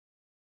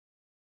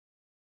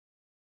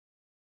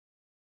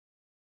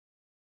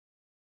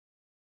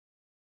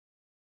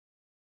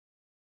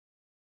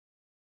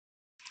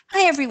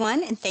Hi,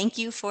 everyone, and thank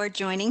you for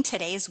joining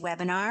today's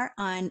webinar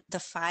on the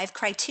 5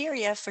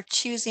 criteria for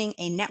choosing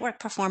a network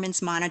performance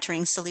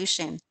monitoring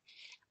solution.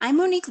 I'm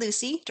Monique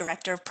Lucy,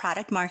 Director of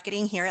Product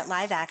Marketing here at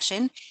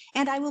LiveAction,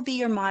 and I will be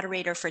your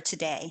moderator for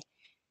today.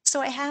 So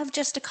I have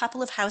just a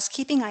couple of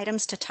housekeeping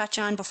items to touch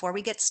on before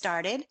we get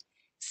started.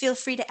 Feel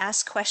free to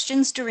ask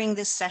questions during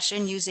this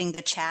session using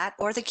the chat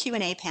or the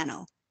Q&A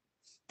panel.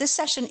 This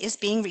session is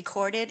being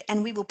recorded,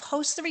 and we will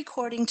post the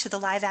recording to the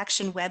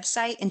LiveAction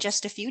website in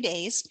just a few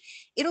days.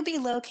 It'll be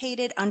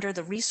located under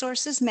the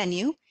Resources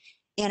menu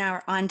in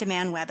our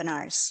on-demand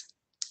webinars.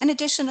 And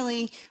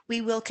additionally,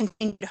 we will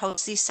continue to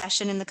host these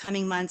sessions in the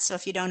coming months, so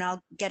if you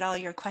don't get all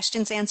your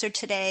questions answered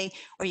today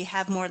or you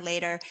have more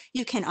later,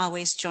 you can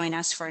always join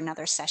us for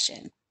another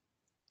session.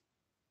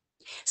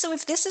 So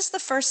if this is the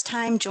first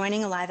time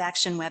joining a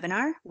LiveAction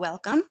webinar,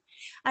 welcome.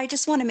 I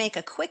just want to make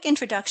a quick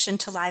introduction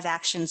to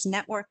LiveAction's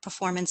network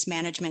performance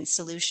management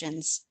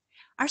solutions.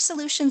 Our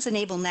solutions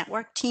enable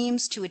network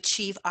teams to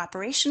achieve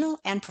operational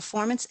and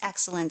performance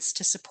excellence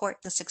to support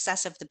the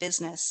success of the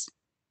business.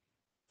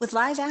 With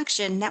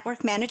LiveAction,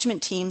 network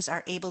management teams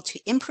are able to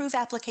improve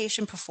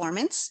application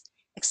performance,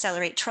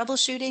 accelerate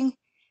troubleshooting,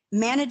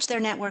 manage their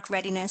network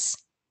readiness,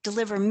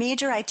 deliver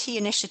major IT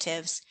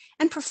initiatives,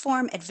 and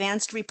perform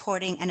advanced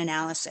reporting and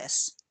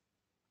analysis.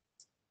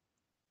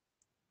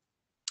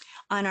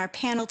 On our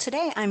panel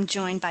today, I'm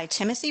joined by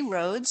Timothy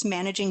Rhodes,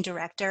 Managing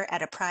Director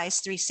at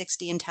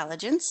Apprize360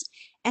 Intelligence,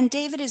 and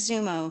David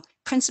Izumo,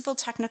 Principal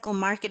Technical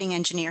Marketing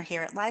Engineer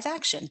here at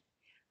LiveAction.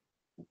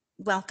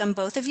 Welcome,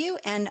 both of you,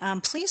 and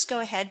please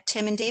go ahead,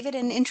 Tim and David,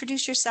 and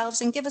introduce yourselves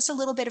and give us a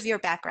little bit of your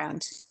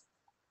background.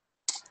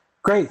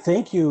 Great,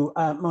 thank you,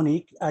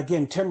 Monique.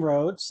 Again, Tim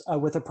Rhodes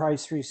with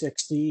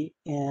Apprize360,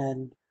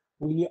 and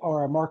we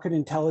are a market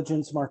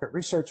intelligence, market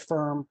research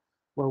firm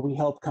where we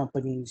help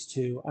companies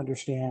to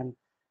understand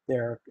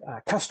their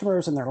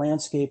customers and their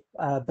landscape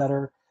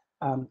better.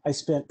 I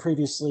spent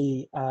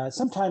previously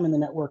some time in the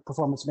network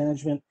performance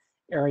management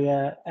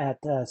area at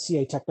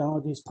CA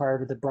Technologies prior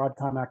to the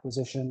Broadcom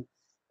acquisition,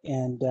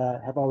 and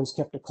have always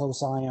kept a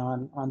close eye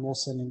on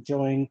this and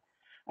enjoying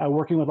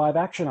working with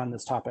LiveAction on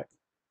this topic.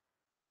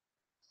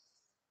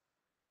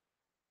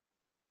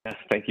 Yes,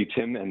 thank you,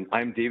 Tim. And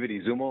I'm David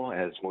Izumo.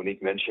 As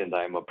Monique mentioned,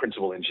 I'm a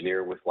principal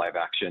engineer with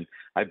LiveAction.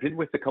 I've been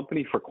with the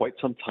company for quite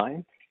some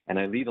time, and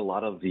I lead a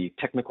lot of the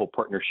technical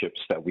partnerships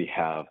that we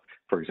have,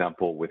 for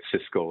example, with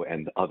Cisco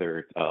and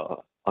other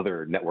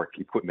network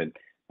equipment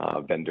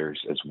vendors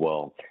as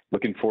well.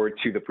 Looking forward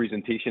to the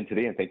presentation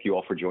today, and thank you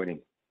all for joining.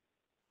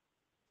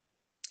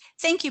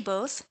 Thank you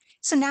both.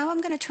 So now I'm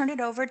going to turn it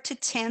over to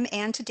Tim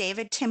and to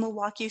David. Tim will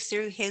walk you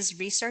through his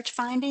research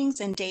findings,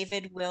 and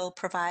David will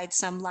provide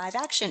some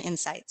LiveAction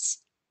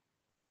insights.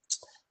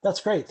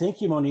 That's great.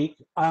 Thank you, Monique.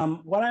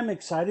 What I'm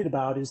excited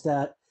about is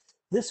that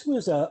this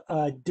was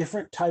a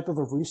different type of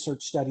a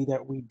research study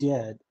that we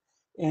did.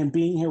 And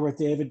being here with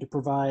David to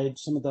provide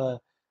some of the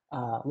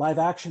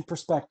LiveAction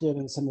perspective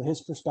and some of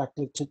his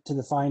perspective to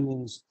the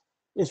findings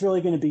is really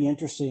going to be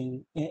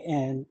interesting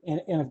and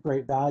of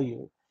great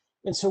value.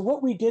 And so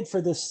what we did for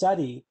this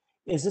study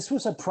is this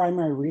was a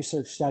primary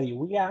research study.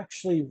 We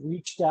actually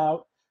reached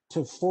out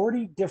to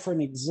 40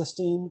 different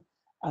existing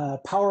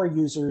power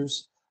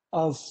users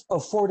of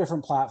 4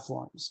 different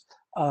platforms,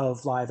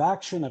 of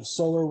LiveAction, of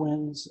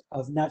SolarWinds,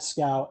 of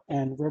NetScout,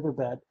 and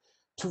Riverbed,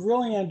 to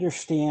really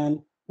understand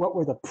what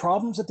were the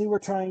problems that they were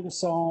trying to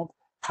solve,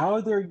 how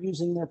they're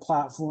using their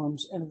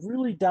platforms, and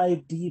really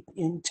dive deep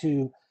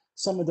into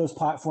some of those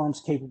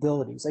platforms'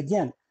 capabilities.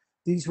 Again,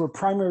 these were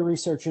primary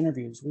research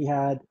interviews. We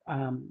had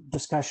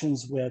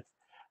discussions with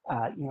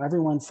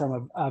everyone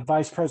from a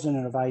vice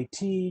president of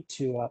IT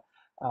to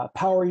a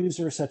power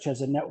user, such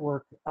as a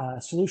network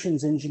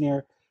solutions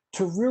engineer,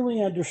 to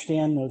really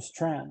understand those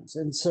trends.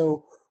 And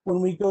so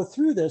when we go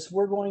through this,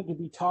 we're going to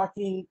be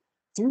talking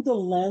through the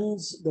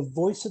lens, the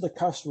voice of the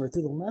customer,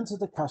 through the lens of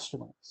the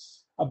customer,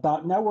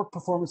 about network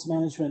performance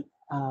management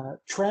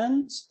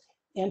trends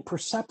and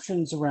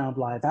perceptions around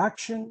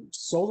LiveAction,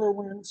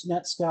 SolarWinds,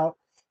 NetScout,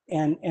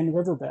 and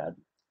Riverbed.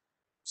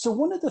 So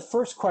one of the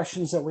first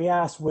questions that we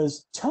asked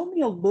was, tell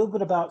me a little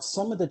bit about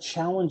some of the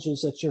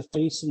challenges that you're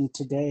facing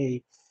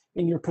today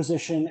in your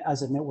position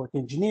as a network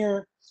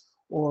engineer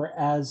or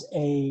as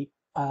a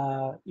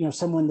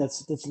someone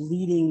that's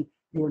leading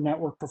your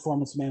network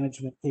performance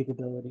management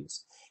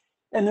capabilities.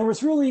 And there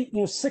was really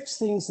 6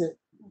 things that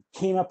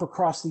came up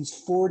across these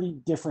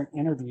 40 different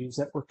interviews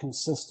that were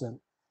consistent: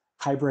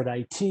 hybrid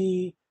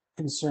IT,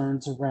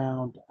 concerns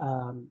around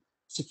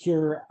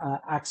secure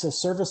access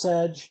service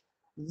edge,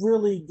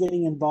 really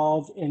getting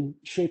involved in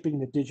shaping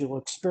the digital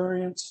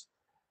experience,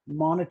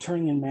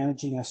 monitoring and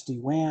managing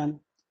SD-WAN,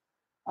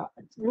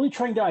 really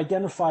trying to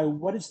identify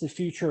what is the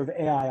future of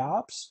AI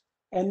ops,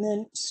 and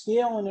then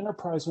scale an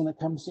enterprise when it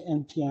comes to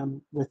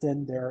NPM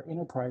within their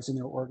enterprise and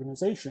their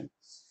organization.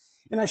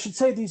 And I should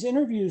say these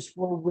interviews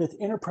were with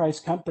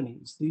enterprise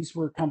companies. These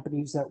were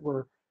companies that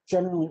were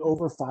generally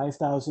over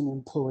 5,000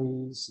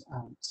 employees,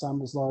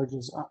 some as large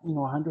as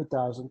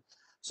 100,000.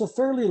 So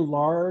fairly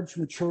large,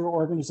 mature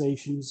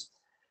organizations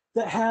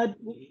that had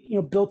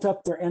built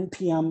up their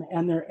NPM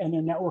and their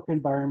network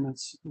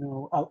environments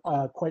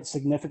quite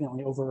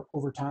significantly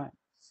over time.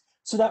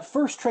 So that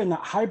first trend,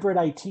 that hybrid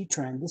IT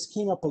trend, this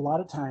came up a lot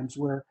of times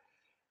where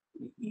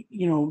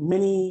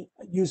many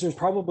users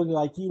probably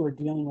like you are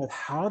dealing with,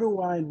 how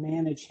do I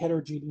manage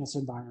heterogeneous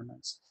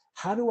environments?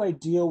 How do I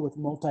deal with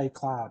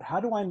multi-cloud? How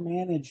do I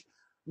manage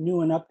new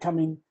and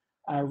upcoming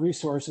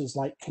resources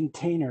like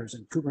containers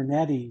and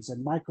Kubernetes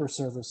and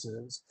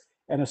microservices?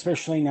 And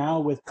especially now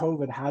with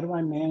COVID, how do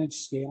I manage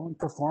scale and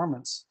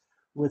performance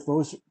with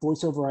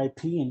voice over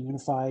IP and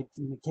unified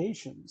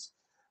communications?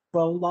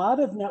 But a lot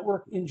of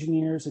network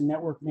engineers and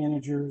network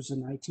managers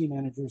and IT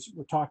managers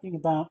were talking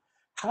about,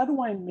 how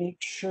do I make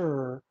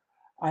sure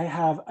I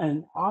have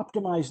an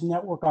optimized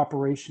network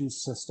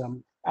operations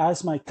system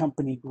as my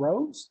company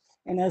grows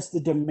and as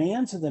the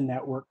demands of the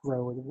network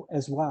grow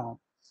as well?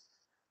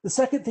 The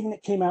second thing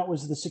that came out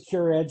was the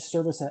secure edge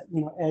service,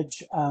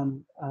 edge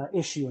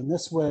issue. And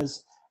this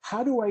was,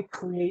 how do I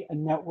create a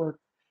network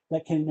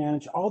that can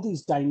manage all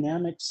these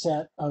dynamic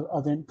set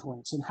of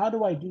endpoints? And how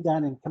do I do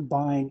that and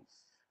combine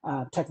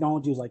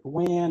technologies like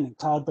WAN and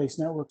cloud-based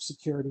network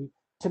security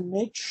to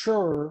make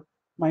sure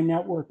my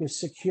network is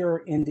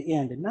secure end to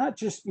end, and not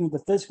just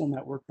the physical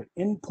network, but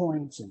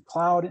endpoints and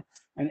cloud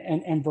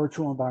and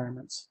virtual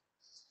environments.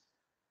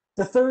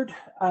 The third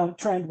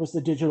trend was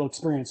the digital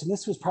experience, and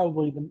this was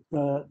probably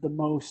the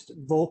most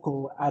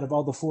vocal out of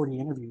all the 40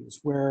 interviews,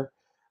 where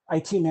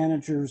IT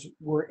managers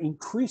were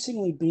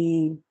increasingly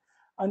being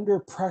under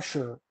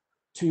pressure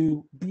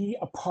to be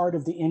a part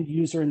of the end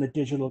user in the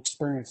digital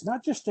experience,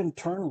 not just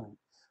internally,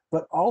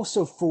 but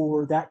also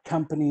for that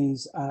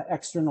company's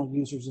external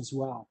users as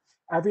well.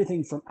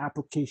 Everything from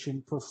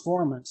application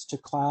performance to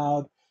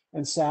cloud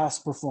and SaaS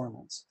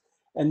performance.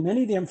 And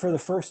many of them, for the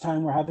first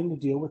time, were having to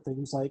deal with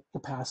things like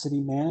capacity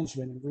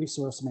management and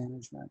resource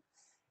management.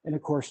 And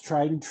of course,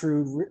 tried and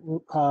true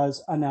root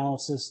cause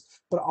analysis,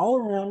 but all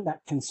around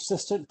that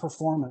consistent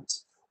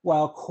performance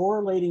while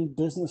correlating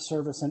business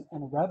service and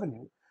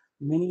revenue.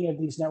 Many of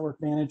these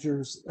network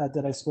managers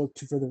that I spoke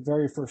to for the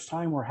very first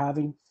time were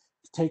having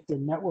to take their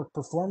network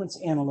performance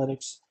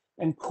analytics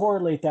and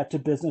correlate that to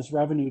business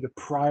revenue to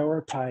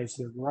prioritize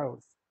their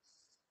growth.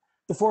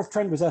 The fourth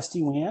trend was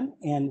SD-WAN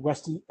and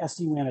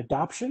SD-WAN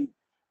adoption.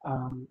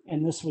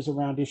 And this was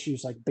around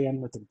issues like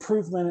bandwidth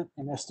improvement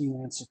and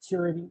SD-WAN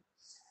security.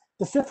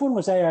 The fifth one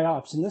was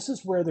AIOps, and this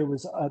is where there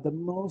was the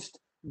most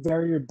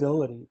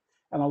variability.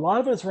 And a lot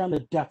of it is around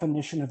the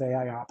definition of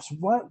AIOps.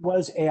 What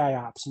was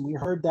AIOps? And we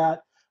heard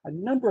that a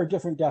number of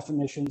different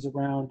definitions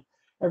around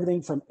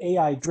everything from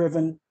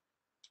AI-driven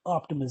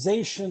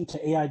optimization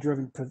to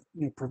AI-driven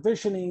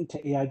provisioning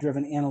to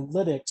AI-driven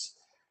analytics.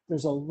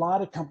 There's a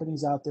lot of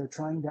companies out there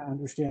trying to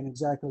understand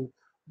exactly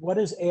what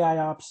is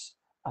AIOps,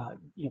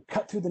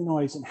 cut through the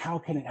noise, and how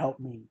can it help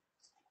me?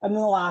 And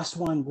then the last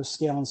one was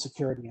scale and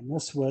security. And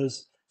this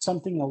was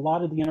something a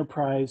lot of the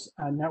enterprise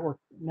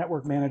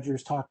network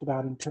managers talked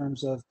about in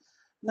terms of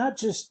not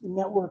just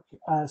network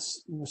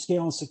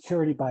scale and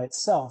security by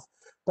itself,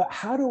 but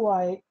how do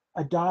I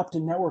adopt a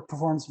network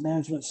performance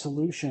management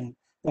solution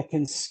that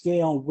can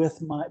scale with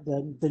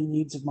the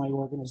needs of my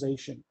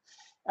organization?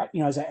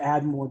 As I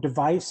add more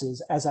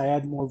devices, as I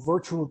add more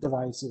virtual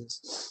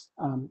devices,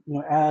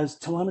 as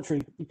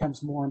telemetry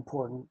becomes more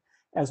important,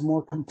 as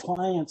more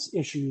compliance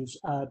issues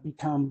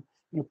become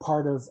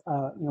part of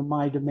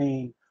my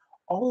domain,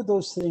 all of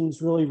those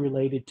things really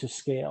related to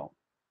scale.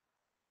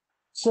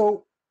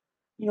 So,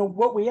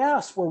 what we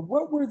asked were,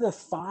 what were the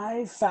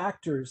 5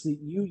 factors that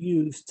you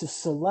used to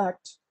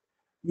select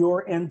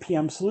your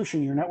NPM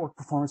solution, your network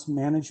performance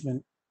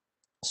management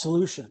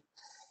solution?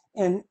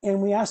 And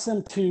we asked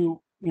them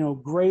to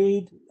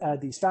grade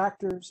these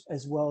factors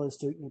as well as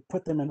to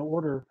put them in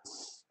order.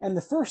 And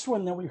the first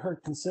one that we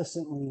heard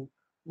consistently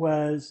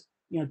was,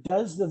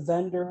 does the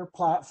vendor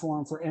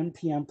platform for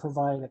NPM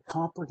provide a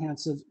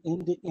comprehensive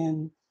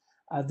end-to-end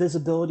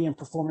visibility and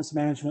performance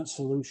management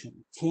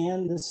solution?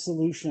 Can this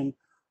solution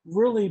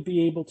really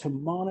be able to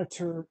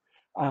monitor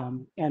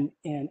and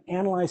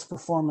analyze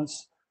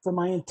performance for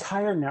my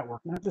entire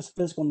network, not just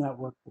physical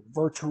network, but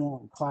virtual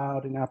and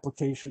cloud and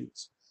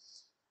applications?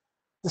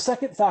 The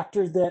second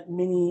factor that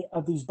many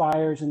of these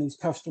buyers and these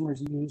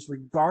customers use,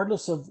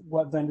 regardless of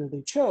what vendor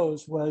they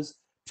chose, was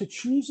to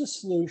choose a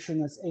solution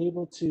that's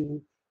able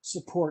to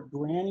support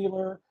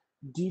granular,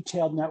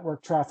 detailed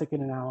network traffic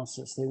and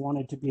analysis. They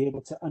wanted to be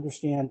able to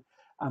understand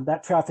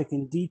that traffic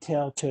in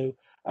detail, to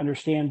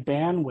understand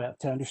bandwidth,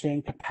 to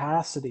understand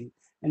capacity,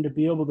 and to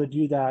be able to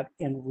do that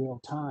in real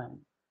time.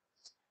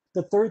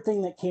 The third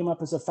thing that came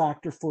up as a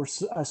factor for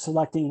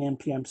selecting an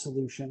NPM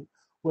solution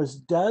was,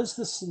 does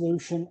the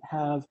solution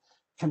have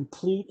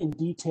complete and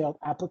detailed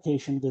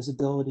application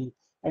visibility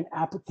and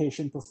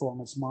application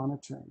performance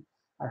monitoring?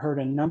 I heard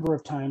a number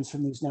of times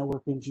from these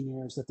network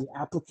engineers that the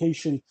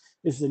application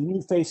is the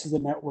new face of the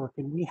network,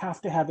 and we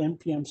have to have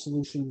NPM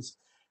solutions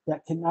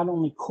that can not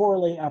only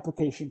correlate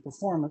application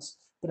performance,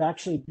 but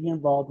actually be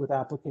involved with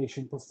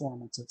application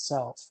performance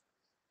itself.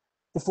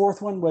 The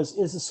fourth one was,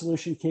 is the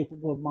solution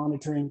capable of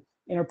monitoring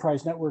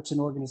enterprise networks and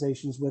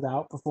organizations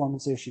without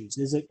performance issues?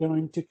 Is it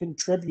going to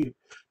contribute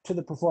to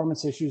the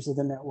performance issues of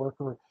the network,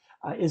 or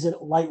is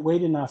it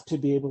lightweight enough to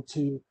be able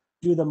to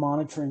do the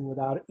monitoring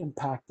without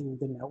impacting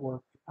the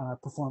network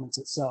performance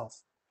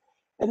itself?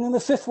 And then the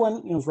fifth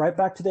one, is right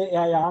back to the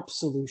AIOps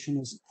solution,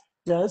 is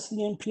does the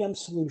NPM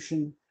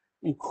solution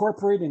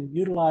incorporate and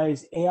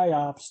utilize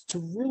AIOps to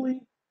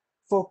really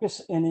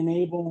focus and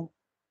enable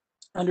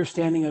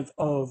understanding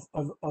of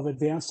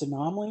advanced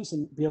anomalies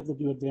and be able to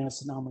do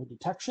advanced anomaly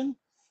detection,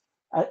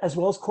 as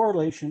well as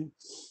correlation.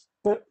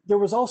 But there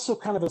was also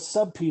kind of a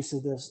sub piece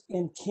of this,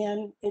 and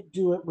can it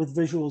do it with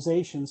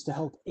visualizations to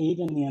help aid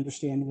in the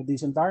understanding of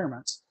these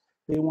environments?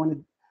 They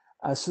wanted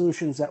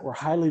solutions that were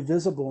highly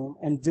visible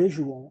and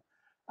visual,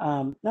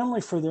 not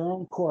only for their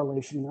own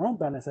correlation and their own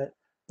benefit,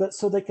 but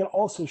so they could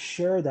also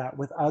share that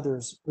with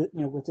others,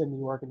 within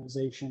the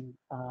organization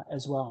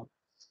as well.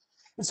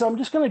 And so I'm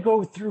just going to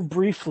go through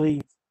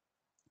briefly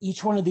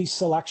each one of these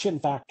selection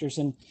factors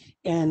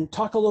and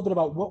talk a little bit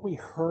about what we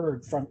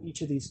heard from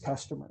each of these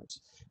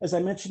customers. As I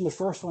mentioned, the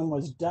first one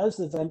was, does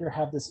the vendor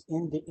have this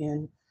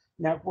end-to-end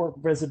network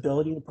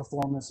visibility and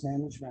performance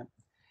management?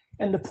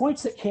 And the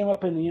points that came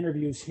up in the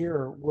interviews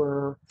here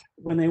were,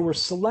 when they were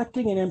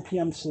selecting an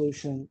NPM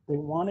solution, they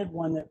wanted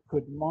one that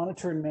could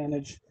monitor and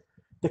manage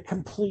the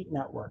complete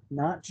network,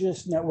 not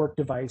just network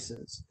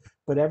devices,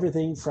 but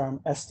everything from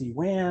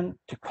SD-WAN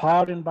to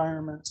cloud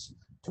environments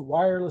to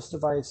wireless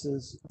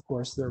devices, of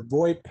course, their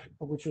VoIP,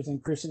 which was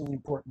increasingly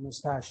important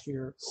this past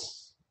year,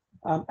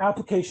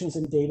 applications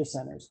and data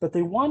centers. But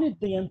they wanted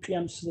the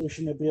NPM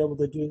solution to be able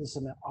to do this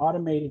in an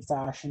automated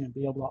fashion and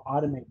be able to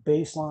automate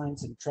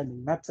baselines and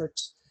trending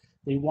metrics.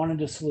 They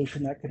wanted a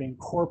solution that could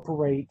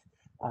incorporate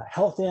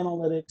health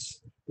analytics.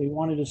 They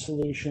wanted a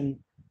solution,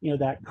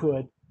 that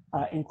could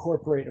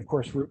incorporate, of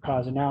course, root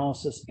cause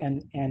analysis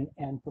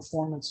and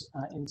performance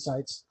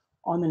insights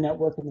on the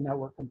network and the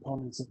network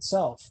components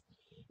itself.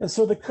 And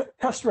so the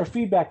customer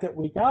feedback that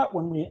we got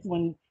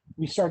when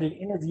we started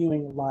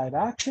interviewing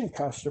LiveAction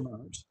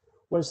customers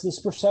was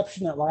this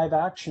perception that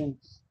LiveAction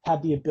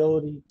had the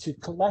ability to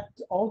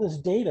collect all this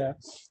data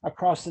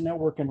across the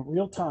network in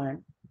real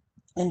time,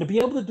 and to be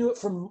able to do it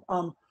from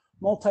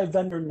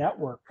multi-vendor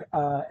network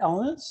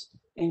elements,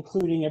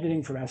 including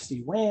everything from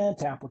SD-WAN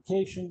to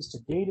applications to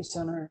data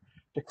center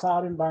to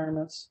cloud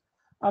environments.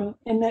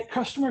 And that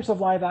customers of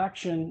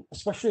LiveAction,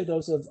 especially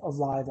those of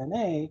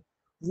LiveNA,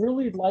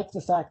 really liked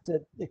the fact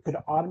that it could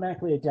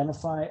automatically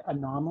identify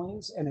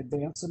anomalies and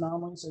advanced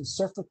anomalies and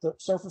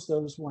surface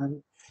those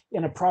when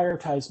in a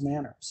prioritized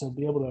manner. So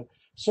be able to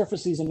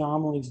surface these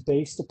anomalies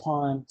based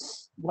upon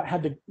what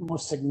had the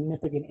most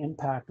significant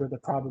impact or the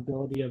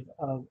probability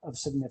of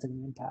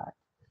significant impact.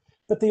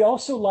 But they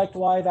also liked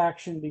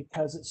LiveAction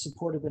because it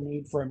supported the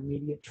need for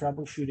immediate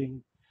troubleshooting,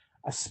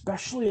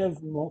 especially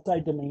of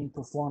multi-domain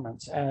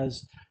performance.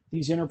 As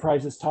these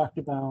enterprises talked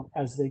about,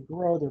 as they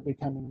grow, they're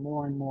becoming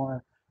more and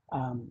more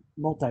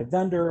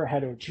multi-vendor,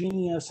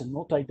 heterogeneous, and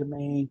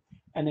multi-domain,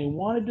 and they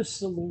wanted a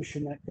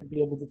solution that could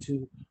be able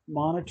to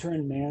monitor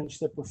and manage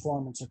the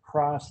performance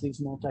across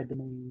these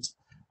multi-domains,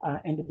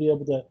 and to be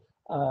able to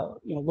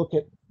look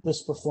at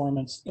this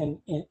performance in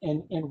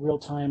real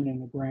time and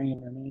in a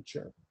granular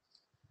nature.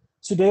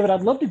 So David, I'd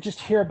love to just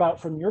hear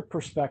about, from your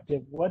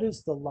perspective, what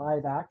is the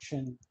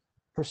LiveAction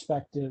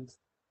perspective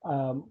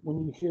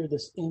when you hear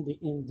this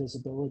end-to-end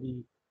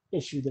visibility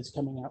issue that's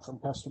coming out from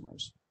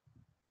customers?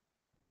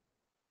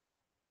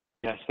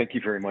 Yes, thank you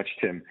very much,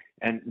 Tim.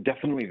 And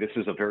definitely this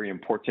is a very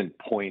important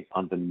point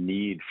on the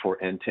need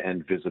for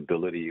end-to-end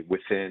visibility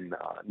within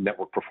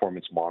network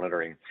performance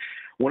monitoring.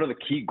 One of the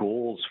key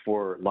goals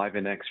for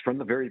LiveNX from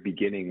the very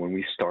beginning, when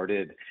we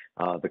started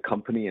the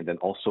company and then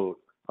also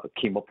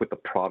came up with the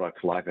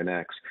product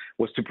LiveNX,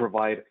 was to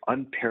provide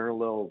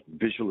unparalleled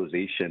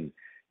visualization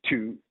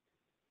to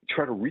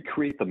try to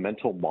recreate the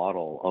mental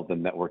model of the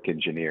network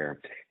engineer.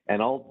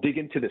 And I'll dig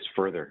into this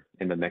further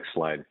in the next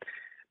slide.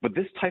 But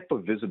this type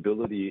of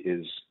visibility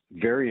is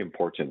very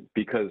important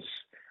because,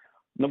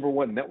 number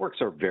one,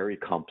 networks are very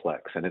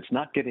complex and it's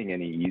not getting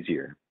any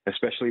easier,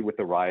 especially with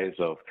the rise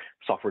of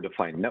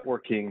software-defined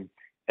networking,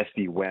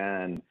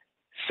 SD-WAN,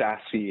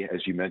 SASE,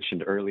 as you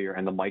mentioned earlier,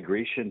 and the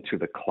migration to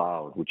the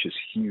cloud, which is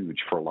huge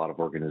for a lot of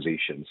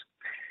organizations.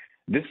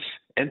 This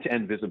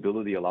end-to-end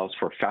visibility allows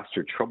for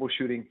faster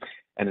troubleshooting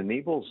and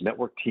enables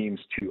network teams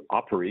to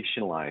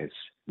operationalize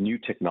new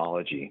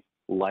technology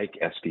like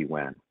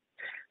SD-WAN.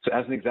 So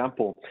as an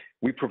example,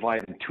 we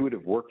provide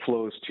intuitive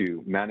workflows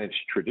to manage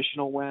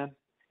traditional WAN,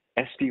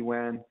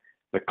 SD-WAN,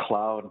 the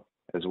cloud,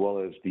 as well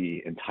as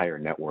the entire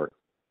network.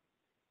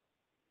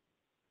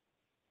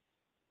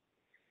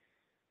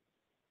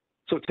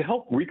 So to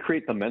help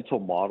recreate the mental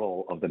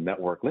model of the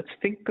network, let's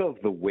think of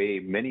the way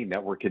many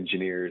network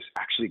engineers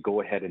actually go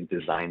ahead and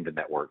design the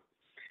network.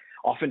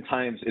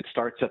 Oftentimes, it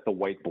starts at the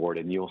whiteboard,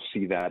 and you'll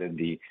see that in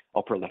the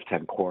upper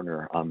left-hand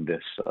corner on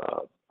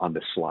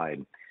this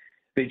slide.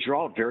 They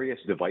draw various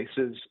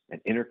devices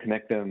and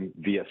interconnect them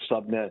via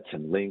subnets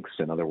and links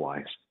and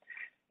otherwise.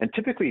 And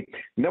typically,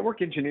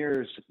 network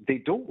engineers, they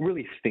don't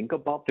really think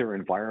about their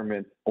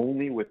environment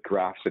only with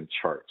graphs and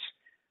charts.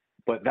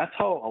 But that's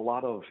how a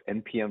lot of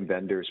NPM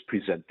vendors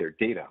present their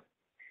data.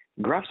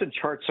 Graphs and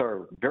charts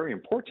are very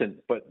important,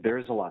 but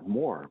there's a lot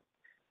more.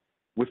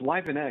 With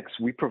LiveAction,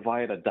 we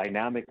provide a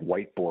dynamic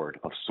whiteboard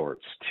of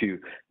sorts to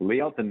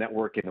lay out the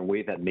network in a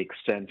way that makes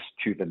sense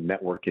to the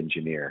network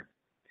engineer.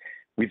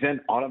 We then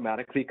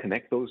automatically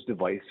connect those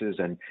devices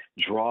and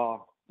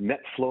draw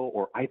NetFlow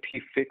or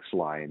IP fix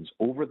lines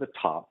over the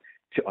top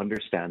to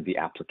understand the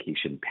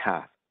application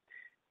path.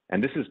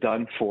 And this is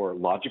done for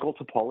logical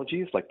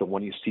topologies like the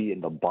one you see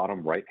in the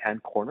bottom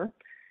right-hand corner,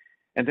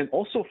 and then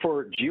also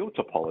for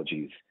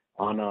geotopologies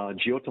on a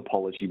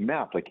geotopology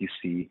map like you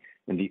see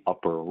in the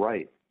upper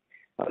right.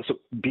 So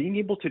being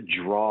able to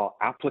draw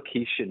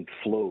application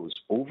flows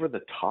over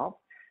the top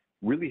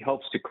really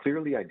helps to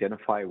clearly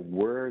identify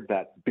where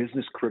that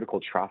business critical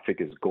traffic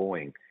is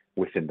going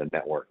within the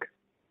network.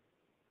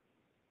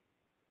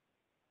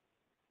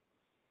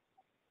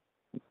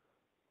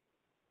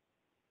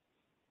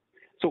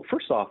 So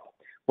first off,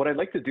 what I'd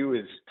like to do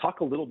is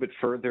talk a little bit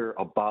further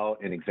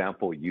about an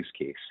example use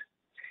case.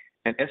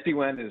 And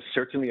SD-WAN is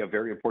certainly a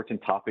very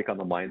important topic on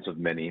the minds of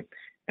many,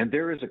 and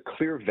there is a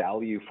clear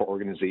value for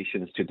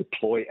organizations to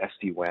deploy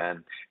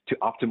SD-WAN to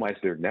optimize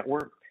their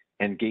network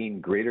and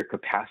gain greater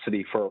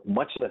capacity for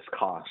much less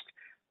cost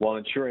while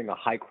ensuring a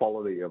high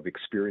quality of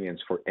experience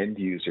for end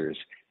users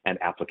and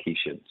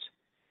applications.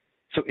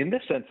 So in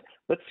this sense,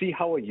 let's see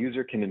how a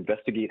user can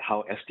investigate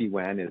how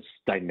SD-WAN is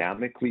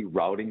dynamically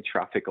routing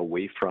traffic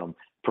away from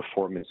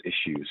performance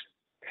issues.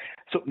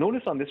 So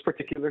notice on this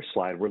particular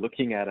slide, we're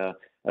looking at a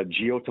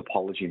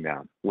geotopology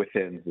map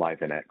within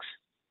LiveAction.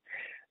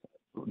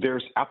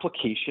 There's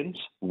applications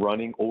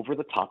running over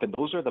the top, and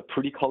those are the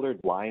pretty colored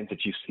lines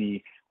that you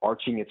see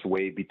arching its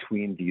way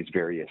between these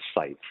various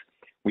sites.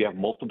 We have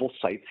multiple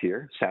sites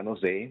here, San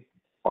Jose,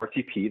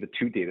 RTP, the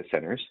 2 data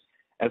centers,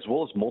 as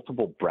well as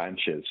multiple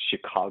branches,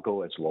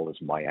 Chicago as well as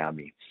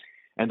Miami.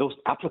 And those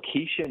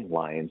application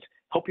lines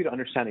help you to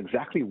understand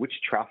exactly which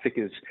traffic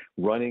is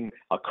running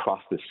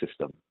across the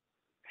system.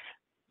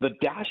 The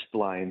dashed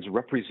lines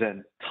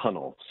represent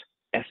tunnels,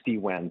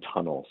 SD-WAN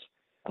tunnels,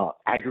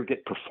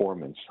 aggregate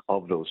performance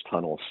of those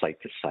tunnels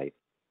site to site.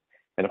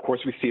 And of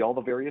course, we see all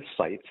the various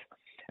sites,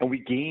 and we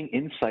gain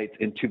insights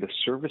into the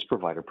service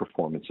provider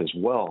performance as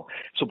well.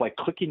 So by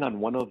clicking on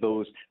one of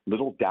those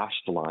little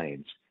dashed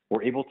lines,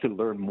 we're able to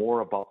learn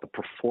more about the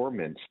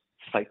performance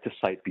site to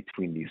site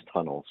between these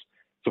tunnels.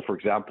 So for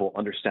example,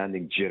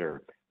 understanding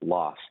jitter,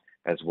 loss,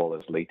 as well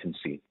as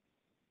latency.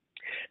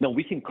 Now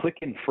we can click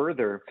in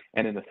further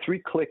and in a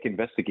 3-click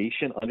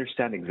investigation,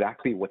 understand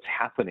exactly what's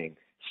happening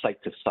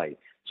site to site.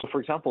 So for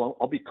example,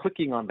 I'll be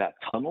clicking on that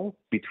tunnel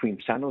between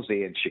San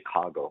Jose and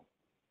Chicago.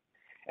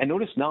 And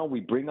notice now we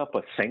bring up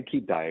a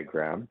Sankey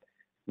diagram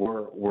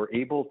where we're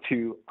able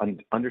to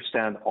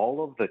understand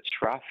all of the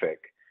traffic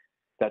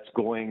that's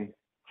going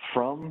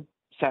from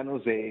San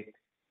Jose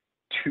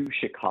to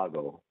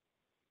Chicago.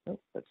 Oh,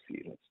 let's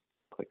see, let's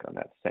click on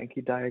that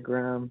Sankey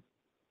diagram.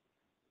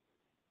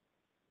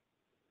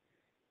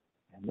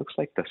 And looks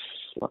like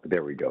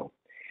there we go.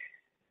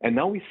 And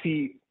now we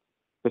see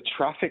the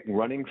traffic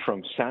running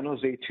from San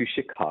Jose to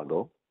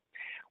Chicago,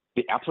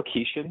 the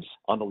applications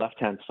on the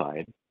left-hand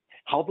side,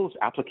 how those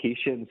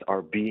applications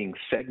are being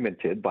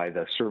segmented by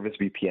the service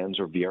VPNs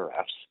or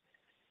VRFs,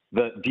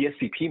 the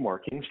DSCP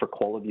markings for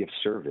quality of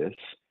service,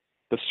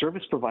 the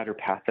service provider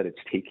path that it's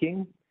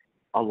taking,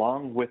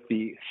 along with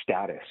the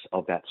status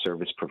of that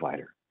service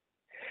provider.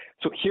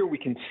 So here we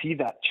can see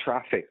that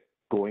traffic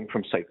going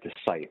from site to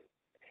site.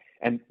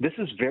 And this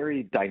is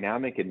very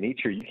dynamic in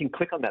nature. You can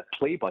click on that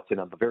play button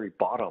on the very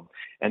bottom,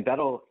 and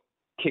that'll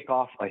kick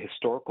off a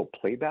historical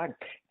playback,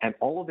 and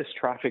all of this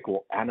traffic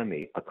will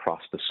animate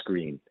across the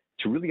screen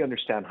to really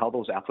understand how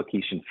those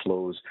application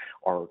flows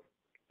are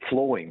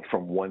flowing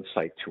from one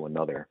site to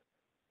another.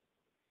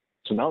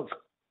 So now let's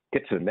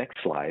get to the next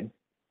slide.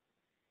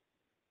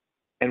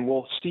 And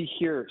we'll see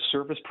here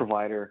service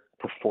provider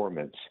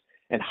performance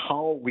and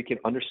how we can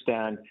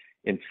understand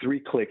in 3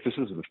 clicks, this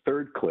is the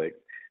 3rd click,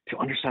 to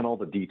understand all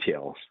the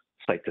details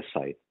site to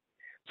site.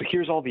 So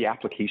here's all the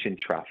application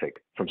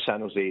traffic from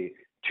San Jose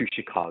to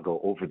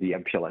Chicago over the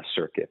MPLS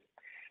circuit.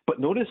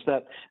 But notice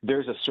that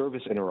there's a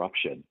service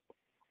interruption.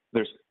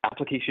 There's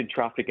application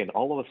traffic, and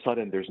all of a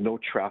sudden there's no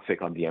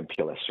traffic on the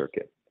MPLS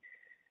circuit.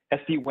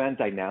 SD-WAN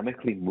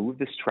dynamically moved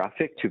this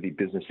traffic to the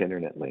business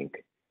internet link.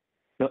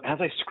 Now,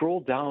 as I scroll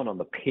down on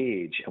the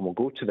page, and we'll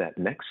go to that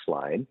next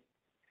slide,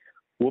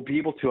 we'll be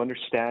able to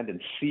understand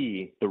and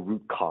see the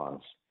root cause.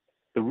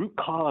 The root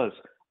cause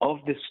of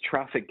this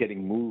traffic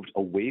getting moved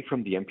away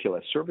from the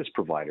MPLS service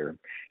provider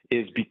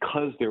is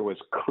because there was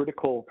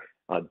critical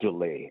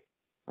delay,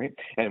 right?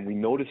 And we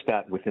noticed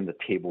that within the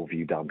table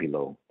view down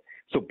below.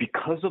 So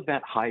because of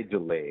that high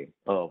delay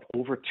of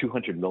over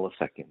 200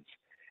 milliseconds,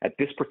 at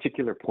this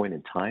particular point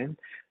in time,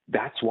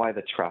 that's why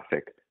the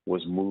traffic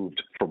was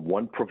moved from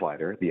one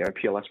provider, the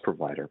MPLS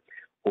provider,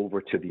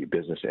 over to the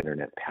business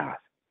internet path.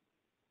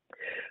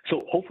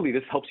 So hopefully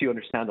this helps you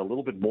understand a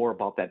little bit more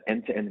about that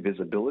end-to-end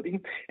visibility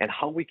and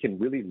how we can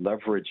really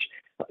leverage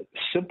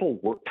simple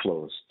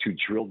workflows to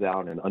drill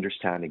down and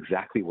understand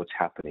exactly what's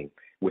happening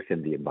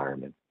within the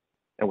environment.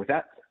 And with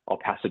that, I'll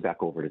pass it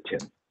back over to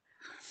Tim.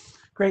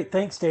 Great,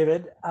 thanks,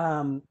 David.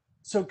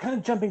 So kind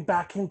of jumping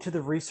back into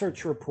the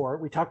research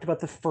report, we talked about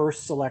the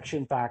first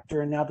selection factor,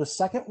 and now the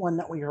second one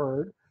that we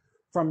heard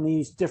from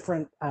these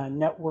different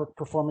network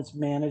performance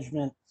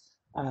management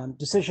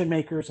decision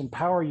makers and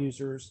power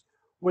users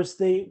was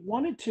they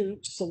wanted to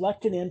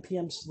select an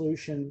NPM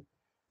solution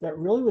that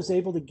really was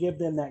able to give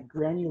them that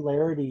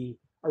granularity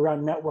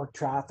around network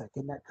traffic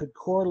and that could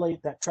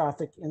correlate that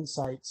traffic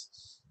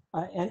insights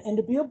and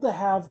to be able to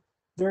have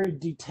very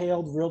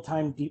detailed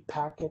real-time deep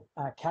packet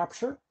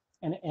capture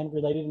and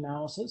related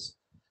analysis,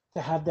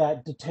 to have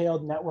that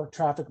detailed network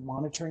traffic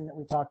monitoring that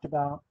we talked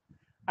about,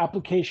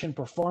 application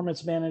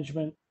performance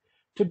management,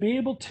 to be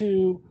able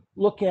to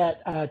look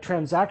at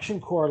transaction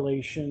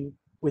correlation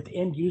with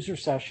end user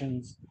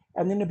sessions,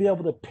 and then to be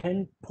able to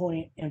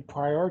pinpoint and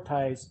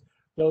prioritize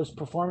those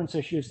performance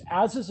issues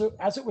as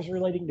it was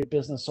relating to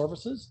business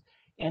services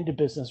and to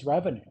business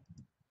revenue.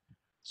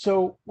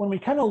 So when we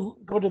kind of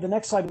go to the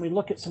next slide and we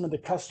look at some of the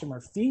customer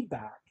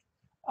feedback,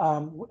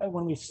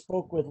 when we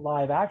spoke with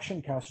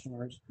LiveAction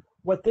customers,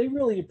 what they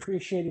really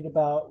appreciated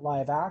about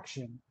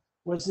LiveAction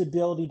was the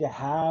ability to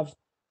have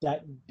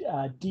that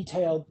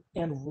detailed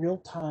and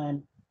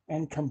real-time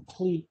and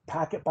complete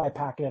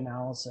packet-by-packet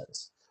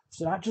analysis.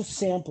 So not just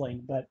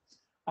sampling, but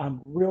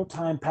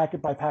real-time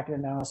packet-by-packet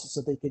analysis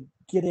so they could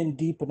get in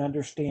deep and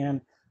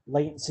understand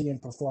latency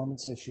and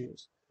performance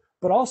issues.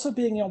 But also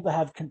being able to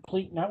have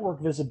complete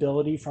network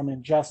visibility from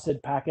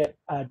ingested packet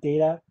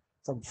data,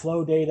 from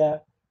flow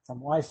data, from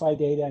Wi-Fi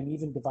data, and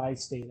even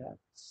device data.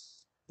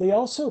 They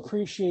also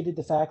appreciated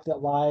the fact that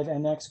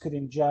LiveNX could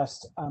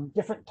ingest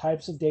different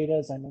types of data,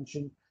 as I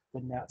mentioned,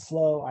 the net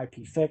flow,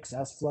 IP fix,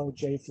 S flow,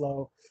 J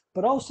flow,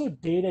 but also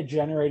data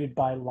generated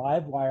by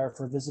LiveWire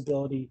for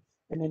visibility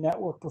in the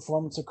network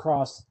performance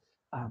across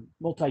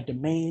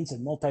multi-domains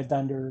and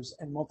multi-vendors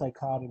and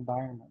multi-cloud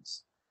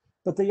environments.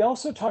 But they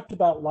also talked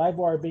about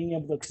LiveWire being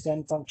able to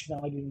extend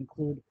functionality to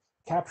include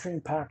capturing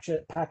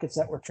packets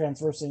that were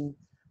traversing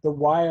the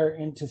wire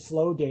into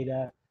flow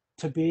data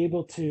to be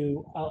able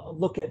to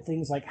look at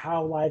things like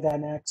how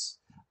LiveNX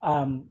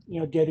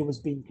data was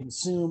being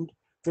consumed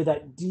for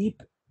that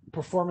deep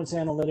performance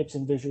analytics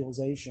and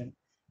visualization.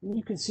 And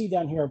you can see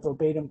down here a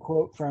verbatim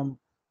quote from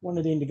one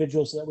of the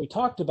individuals that we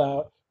talked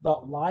about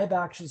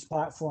LiveAction's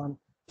platform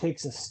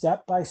takes a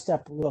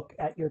step-by-step look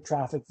at your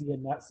traffic via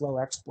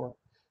NetFlow export.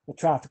 The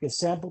traffic is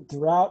sampled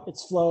throughout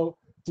its flow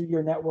through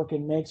your network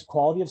and makes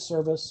quality of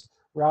service,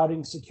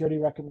 routing, security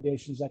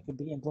recommendations that can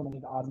be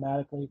implemented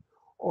automatically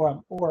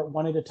or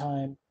one at a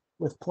time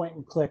with point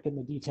and click, and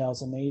the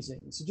details amazing.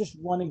 So just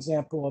one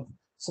example of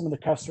some of the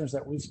customers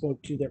that we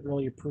spoke to that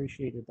really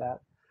appreciated that.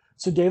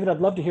 So David, I'd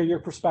love to hear your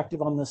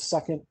perspective on this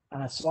second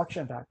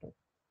selection factor.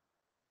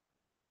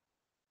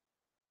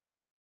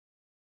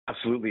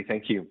 Absolutely,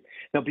 thank you.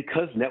 Now,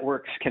 because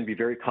networks can be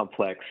very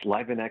complex,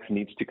 LiveNX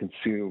needs to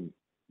consume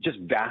just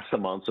vast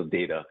amounts of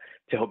data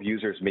to help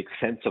users make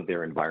sense of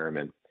their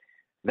environment.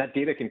 That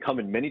data can come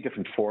in many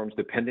different forms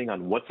depending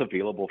on what's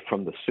available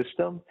from the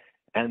system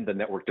and the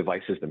network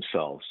devices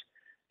themselves.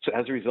 So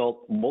as a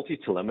result,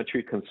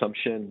 multi-telemetry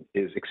consumption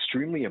is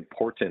extremely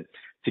important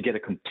to get a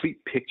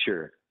complete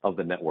picture of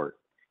the network.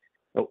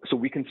 So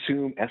we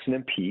consume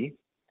SNMP,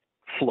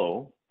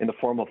 flow, in the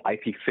form of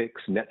IP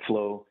fix, net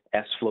flow,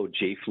 S flow,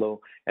 J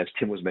flow, as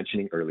Tim was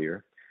mentioning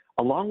earlier,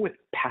 along with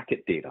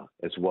packet data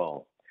as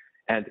well,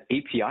 and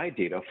API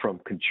data from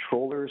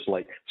controllers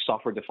like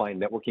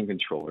software-defined networking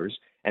controllers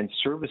and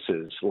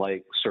services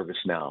like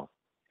ServiceNow.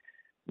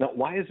 Now,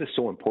 why is this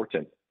so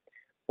important?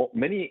 Well,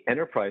 many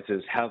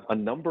enterprises have a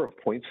number of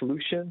point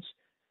solutions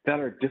that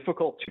are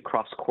difficult to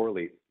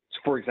cross-correlate. So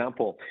for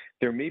example,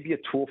 there may be a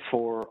tool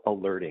for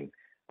alerting,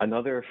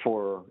 another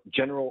for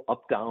general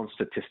up-down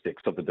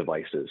statistics of the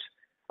devices,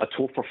 a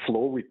tool for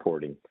flow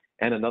reporting,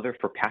 and another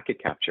for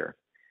packet capture.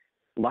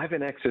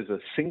 LiveNX is a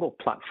single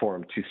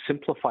platform to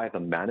simplify the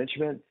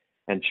management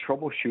and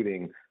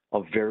troubleshooting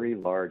of very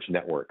large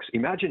networks.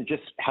 Imagine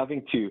just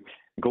having to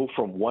go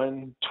from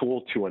one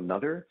tool to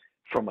another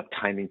from a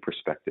timing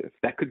perspective.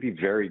 That could be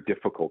very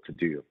difficult to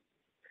do.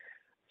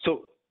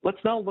 So let's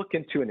now look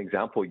into an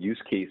example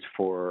use case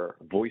for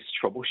voice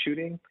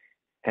troubleshooting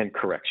and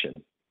correction.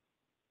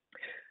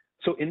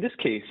 So in this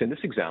case, in this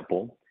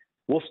example,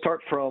 we'll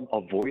start from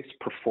a voice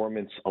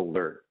performance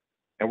alert.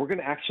 And we're going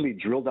to actually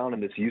drill down in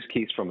this use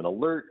case from an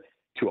alert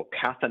to a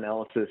path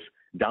analysis,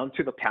 down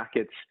to the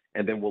packets,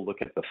 and then we'll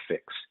look at the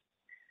fix.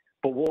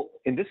 But we'll,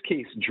 in this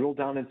case, drill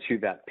down into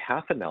that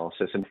path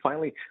analysis, and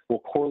finally, we'll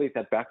correlate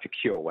that back to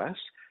QoS.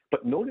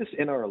 But notice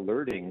in our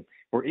alerting,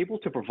 we're able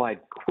to provide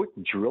quick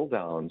drill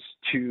downs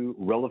to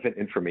relevant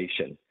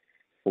information,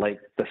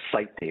 like the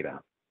site data,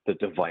 the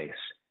device,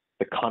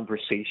 the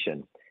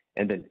conversation,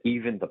 and then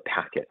even the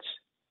packets.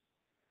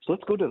 So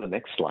let's go to the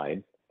next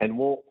slide, and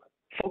we'll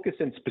focus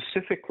in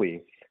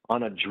specifically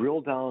on a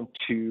drill down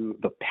to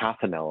the path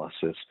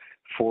analysis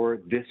for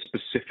this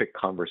specific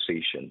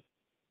conversation.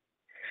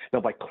 Now,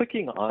 by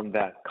clicking on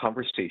that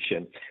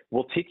conversation,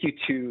 we'll take you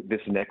to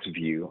this next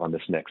view on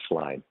this next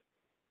slide.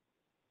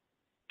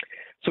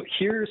 So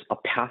here's a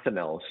path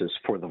analysis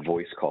for the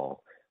voice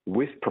call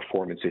with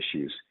performance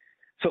issues.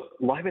 So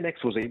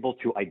LiveNX was able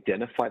to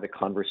identify the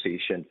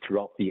conversation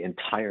throughout the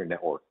entire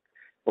network,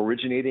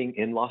 originating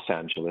in Los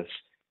Angeles,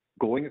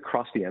 going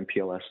across the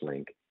MPLS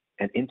link,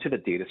 and into the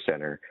data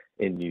center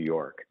in New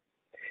York.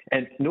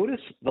 And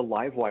notice the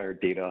LiveWire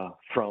data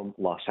from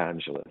Los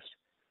Angeles.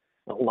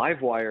 Now,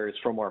 LiveWire is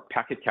from our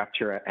packet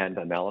capture and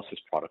analysis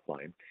product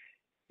line.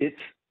 It's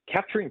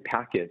capturing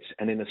packets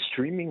and in a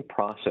streaming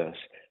process,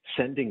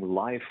 sending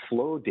live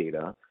flow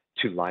data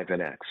to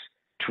LiveNX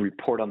to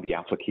report on the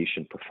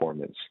application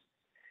performance.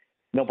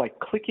 Now, by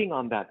clicking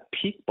on that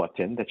peak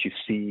button that you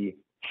see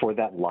for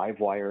that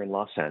LiveWire in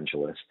Los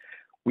Angeles,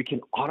 we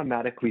can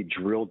automatically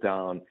drill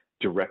down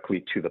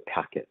directly to the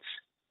packets.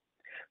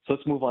 So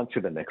let's move on to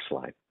the next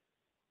slide.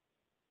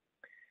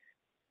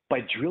 By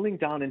drilling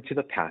down into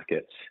the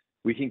packets,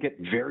 we can get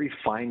very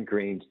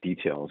fine-grained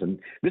details. And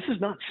this is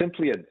not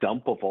simply a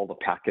dump of all the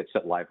packets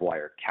that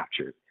LiveWire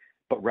captured,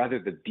 but rather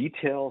the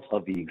details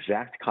of the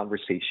exact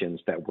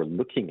conversations that we're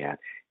looking at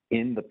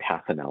in the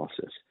path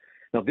analysis.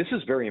 Now, this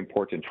is very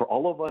important for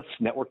all of us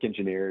network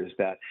engineers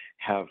that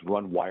have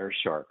run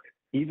Wireshark,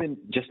 even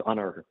just on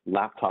our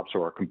laptops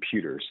or our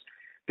computers.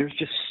 There's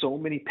just so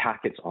many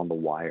packets on the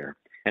wire,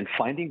 and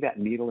finding that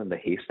needle in the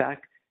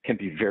haystack can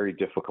be very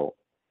difficult.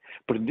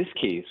 But in this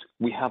case,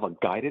 we have a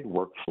guided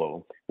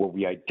workflow where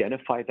we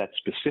identify that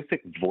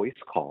specific voice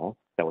call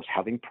that was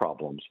having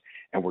problems,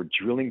 and we're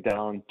drilling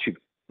down to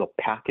the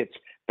packets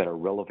that are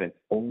relevant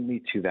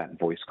only to that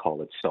voice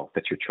call itself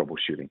that you're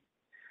troubleshooting.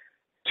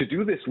 To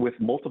do this with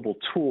multiple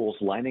tools,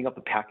 lining up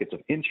the packets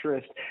of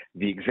interest,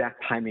 the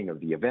exact timing of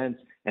the events,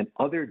 and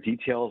other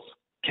details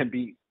can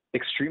be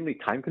extremely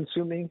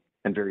time-consuming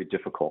and very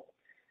difficult.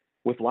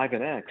 With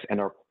LiveNX and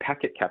our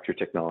packet capture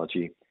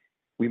technology,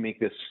 we make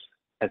this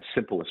as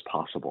simple as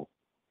possible.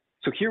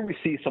 So here we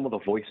see some of the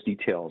voice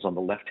details on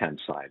the left-hand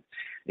side,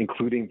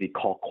 including the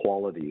call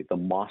quality, the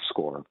MOS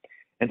score,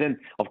 and then,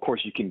 of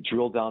course, you can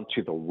drill down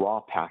to the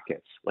raw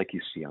packets like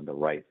you see on the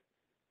right.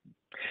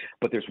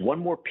 But there's one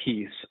more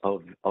piece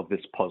of this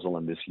puzzle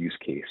and this use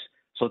case.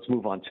 So let's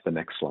move on to the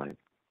next slide.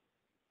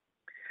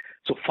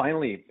 So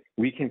finally,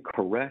 we can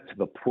correct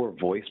the poor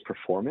voice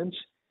performance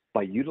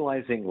by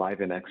utilizing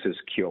LiveNX's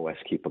QoS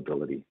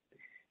capability.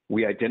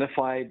 We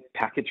identified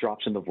packet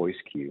drops in the voice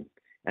queue,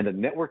 and the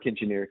network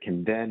engineer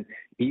can then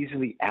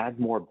easily add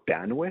more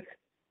bandwidth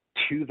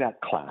to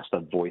that class,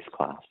 that voice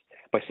class,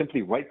 by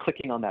simply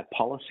right-clicking on that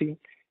policy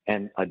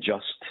and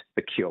adjust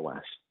the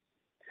QoS.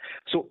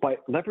 So by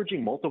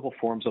leveraging multiple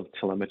forms of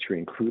telemetry,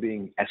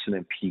 including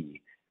SNMP,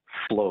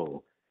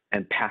 flow,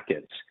 and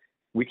packets,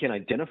 we can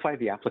identify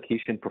the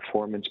application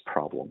performance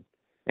problem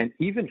and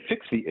even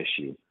fix the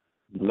issue,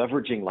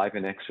 leveraging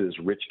LiveNX's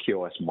rich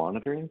QoS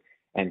monitoring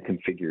and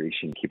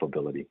configuration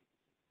capability.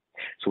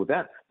 So with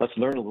that, let's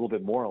learn a little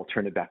bit more. I'll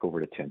turn it back over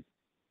to Tim.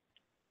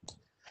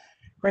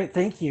 Great,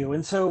 thank you.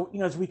 And so,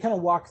 as we kind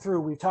of walk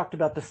through, we talked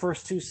about the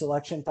first two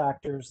selection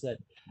factors that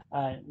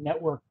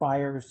network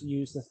buyers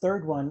use. The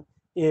third one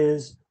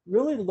is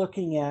really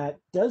looking at,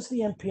 does the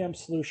NPM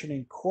solution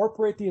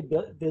incorporate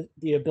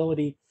the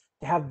ability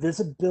to have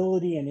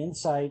visibility and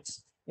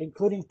insights,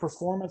 including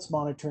performance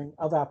monitoring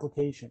of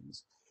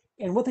applications?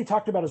 And what they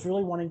talked about is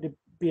really wanting to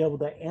be able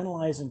to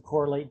analyze and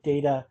correlate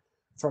data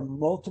from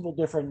multiple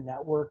different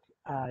network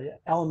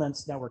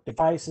elements, network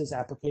devices,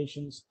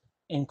 applications,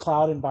 and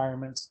cloud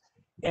environments.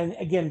 And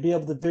again, be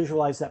able to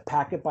visualize that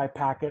packet by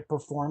packet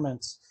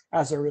performance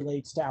as it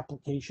relates to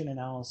application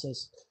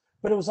analysis.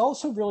 But it was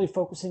also really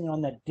focusing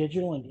on that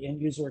digital and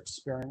end user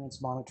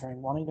experience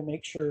monitoring, wanting to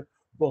make sure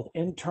both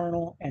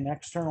internal and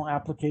external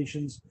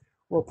applications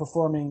were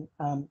performing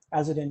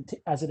as it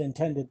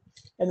intended.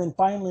 And then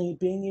finally,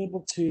 being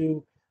able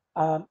to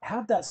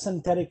have that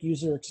synthetic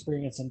user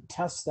experience and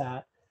test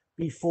that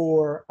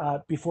before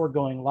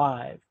going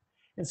live.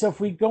 And so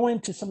if we go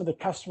into some of the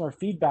customer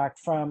feedback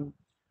from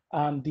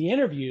the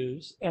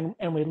interviews and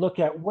we look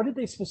at what did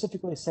they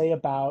specifically say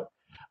about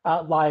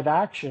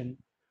LiveAction,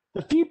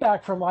 the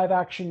feedback from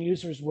LiveAction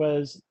users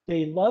was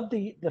they loved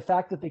the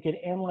fact that they could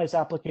analyze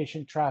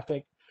application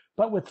traffic,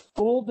 but with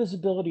full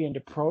visibility into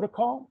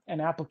protocol and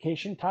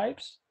application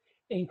types,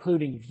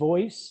 including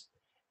voice,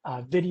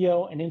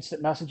 video, and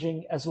instant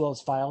messaging, as well as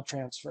file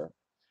transfer.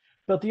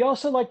 But they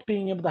also liked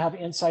being able to have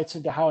insights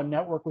into how a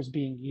network was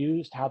being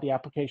used, how the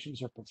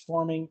applications are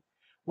performing,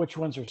 which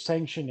ones are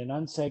sanctioned and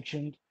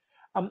unsanctioned.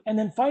 And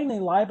then finally,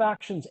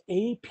 LiveAction's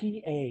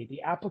APA,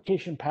 the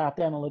Application Path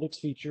Analytics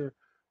feature,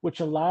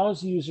 which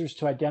allows users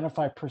to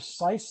identify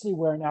precisely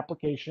where an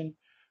application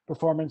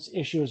performance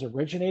issue is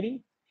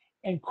originating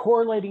and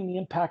correlating the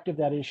impact of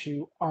that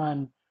issue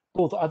on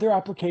both other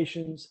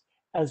applications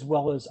as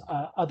well as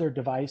other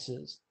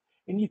devices.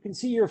 And you can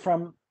see here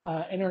from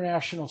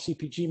international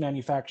CPG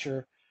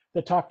manufacturer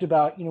that talked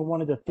about,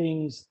 one of the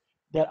things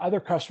that other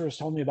customers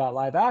told me about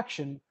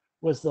LiveAction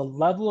was the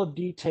level of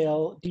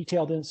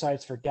detailed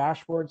insights for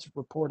dashboards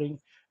reporting,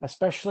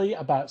 especially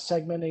about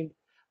segmenting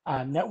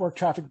network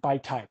traffic by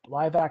type.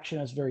 LiveAction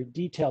has very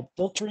detailed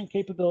filtering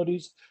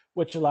capabilities,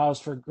 which allows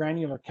for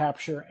granular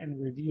capture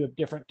and review of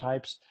different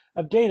types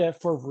of data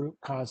for root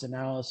cause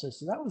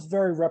analysis. And that was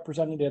very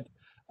representative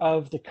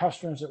of the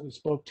customers that we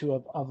spoke to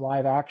of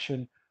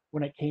LiveAction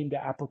when it came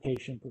to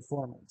application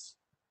performance.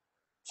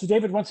 So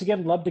David, once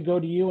again, love to go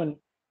to you and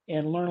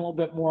learn a little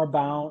bit more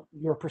about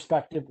your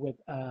perspective with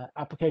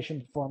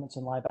application performance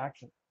and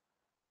LiveAction.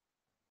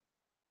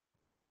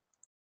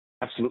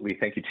 Absolutely.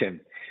 Thank you,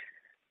 Tim.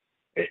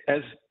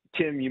 As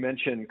Tim, you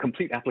mentioned,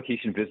 complete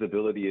application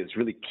visibility is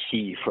really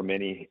key for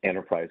many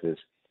enterprises.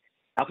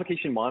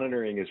 Application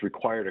monitoring is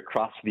required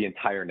across the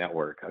entire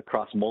network,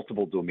 across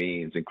multiple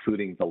domains,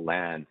 including the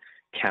LAN,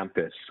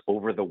 campus,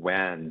 over the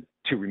WAN,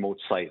 to remote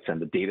sites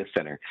and the data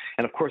center.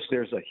 And of course,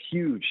 there's a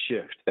huge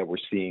shift that we're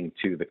seeing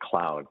to the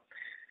cloud.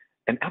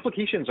 And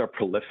applications are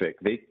prolific.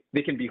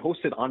 They can be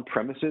hosted on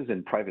premises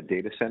in private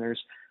data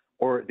centers,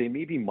 or they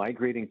may be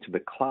migrating to the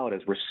cloud,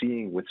 as we're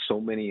seeing with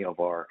so many of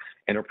our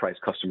enterprise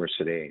customers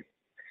today.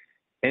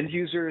 End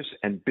users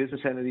and business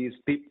entities,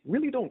 they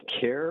really don't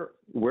care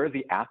where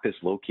the app is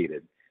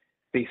located.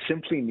 They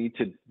simply need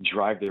to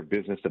drive their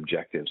business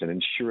objectives and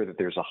ensure that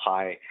there's a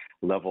high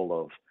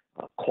level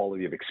of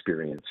quality of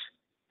experience.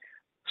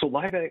 So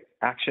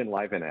LiveAction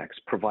LiveNX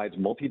provides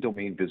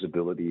multi-domain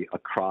visibility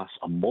across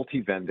a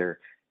multi-vendor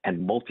and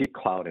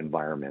multi-cloud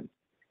environment.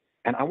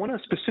 And I want to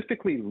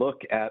specifically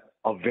look at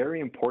a very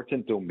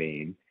important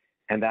domain,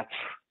 and that's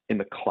in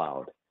the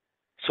cloud.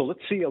 So let's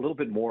see a little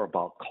bit more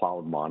about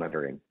cloud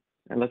monitoring.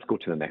 And let's go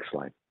to the next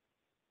slide.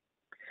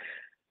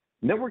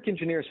 Network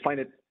engineers find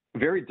it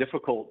very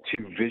difficult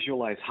to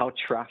visualize how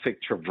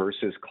traffic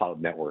traverses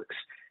cloud networks.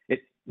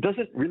 It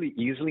doesn't really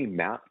easily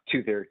map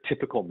to their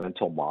typical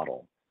mental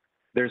model.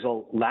 There's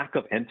a lack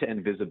of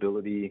end-to-end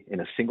visibility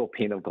in a single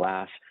pane of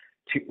glass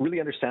to really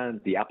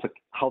understand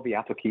how the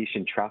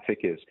application traffic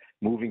is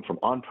moving from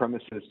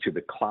on-premises to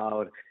the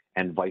cloud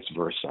and vice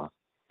versa.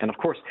 And of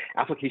course,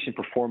 application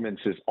performance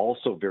is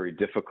also very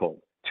difficult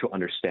to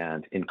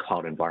understand in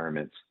cloud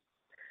environments.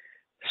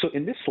 So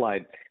in this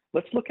slide,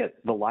 let's look at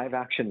the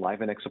LiveAction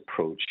LiveNX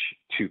approach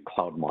to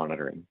cloud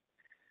monitoring.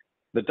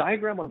 The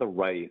diagram on the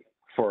right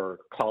for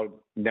cloud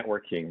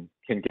networking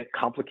can get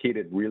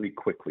complicated really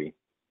quickly.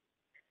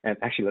 And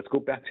actually, let's go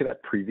back to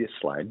that previous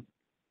slide.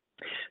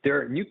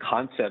 There are new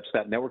concepts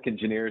that network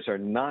engineers are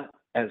not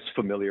as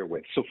familiar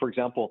with. So for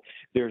example,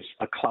 there's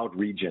a cloud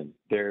region,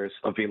 there's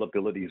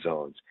availability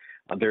zones,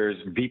 there's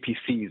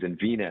VPCs and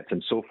VNets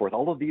and so forth.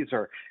 All of these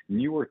are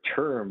newer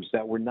terms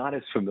that we're not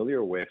as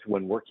familiar with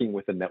when working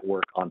with a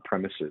network on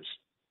premises.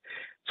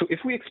 So if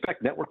we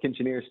expect network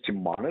engineers to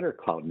monitor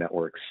cloud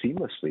networks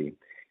seamlessly,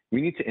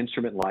 we need to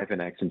instrument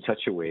LiveNX in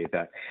such a way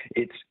that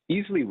it's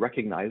easily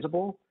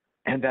recognizable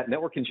and that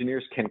network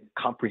engineers can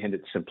comprehend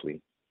it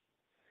simply.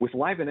 With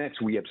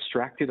LiveNX, we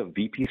abstracted a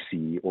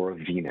VPC or a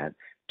VNet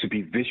to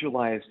be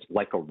visualized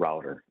like a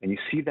router, and you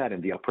see that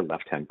in the upper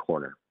left-hand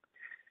corner.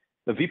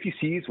 The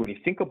VPCs, when you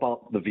think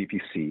about the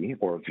VPC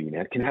or a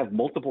VNet, can have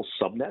multiple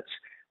subnets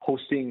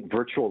hosting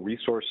virtual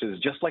resources,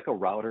 just like a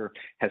router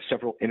has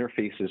several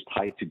interfaces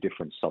tied to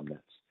different subnets.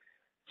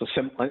 So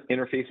some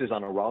interfaces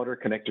on a router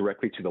connect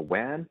directly to the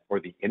WAN or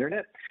the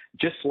internet.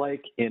 Just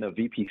like in a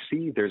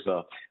VPC, there's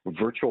a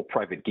virtual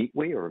private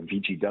gateway or a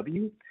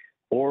VGW,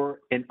 or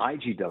an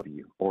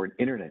IGW or an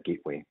internet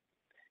gateway.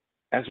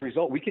 As a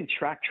result, we can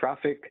track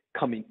traffic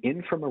coming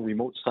in from a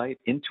remote site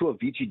into a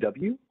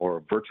VGW or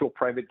a virtual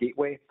private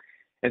gateway,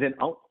 and then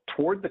out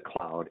toward the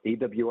cloud,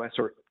 AWS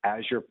or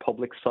Azure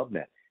public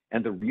subnet,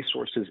 and the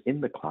resources in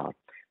the cloud,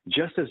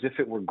 just as if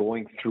it were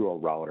going through a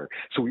router.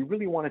 So we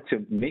really wanted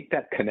to make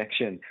that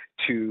connection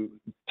to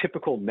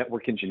typical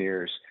network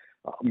engineers,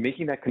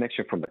 making that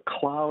connection from the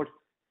cloud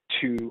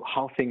to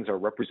how things are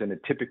represented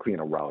typically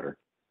in a router.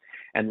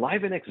 And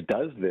LiveNX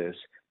does this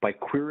by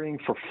querying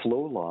for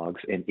flow logs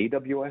in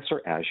AWS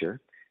or Azure,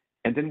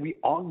 and then we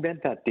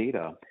augment that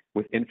data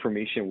with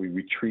information we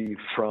retrieve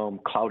from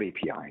cloud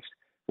APIs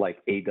like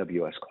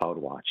AWS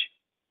CloudWatch.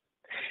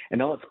 And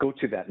now let's go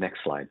to that next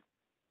slide.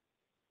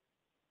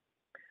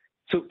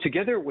 So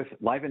together with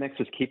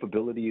LiveNX's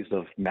capabilities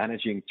of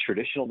managing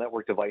traditional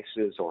network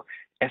devices or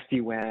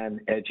SD-WAN,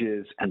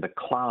 edges, and the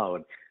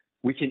cloud,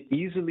 we can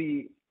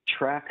easily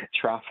track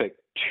traffic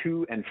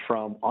to and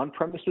from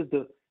on-premises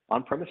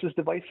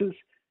devices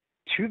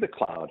to the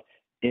cloud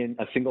in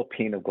a single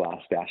pane of glass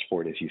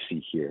dashboard, as you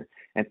see here,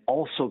 and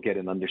also get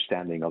an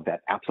understanding of that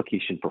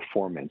application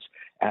performance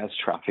as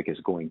traffic is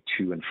going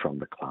to and from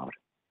the cloud.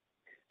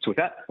 So with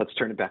that, let's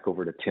turn it back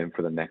over to Tim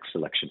for the next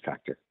selection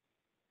factor.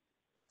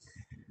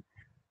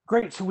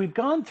 Great, so we've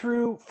gone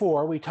through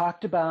 4. We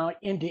talked about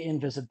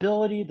end-to-end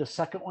visibility. The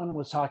second one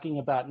was talking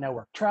about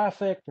network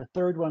traffic. The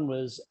third one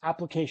was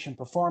application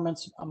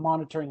performance,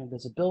 monitoring and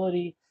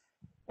visibility.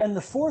 And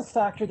the fourth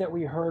factor that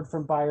we heard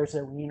from buyers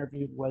that we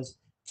interviewed was,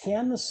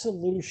 can the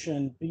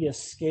solution be a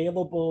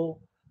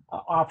scalable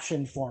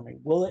option for me?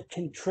 Will it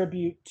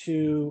contribute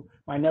to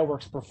my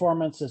network's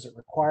performance? Does it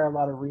require a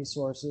lot of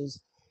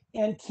resources?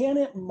 And can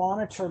it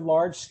monitor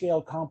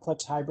large-scale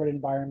complex hybrid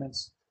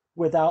environments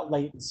without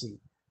latency?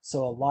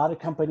 So a lot of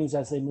companies,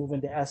 as they move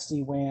into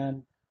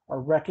SD-WAN,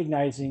 are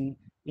recognizing,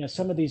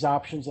 some of these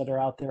options that are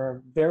out there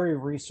are very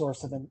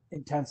resource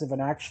intensive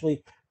and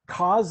actually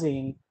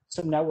causing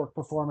some network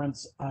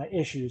performance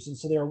issues. And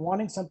so they're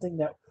wanting something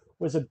that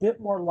was a bit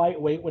more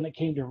lightweight when it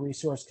came to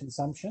resource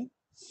consumption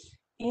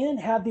and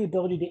had the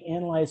ability to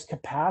analyze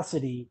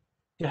capacity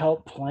to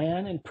help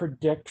plan and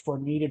predict for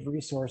needed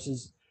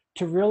resources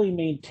to really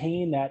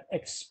maintain that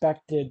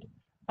expected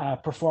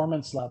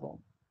performance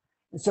level.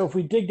 And so if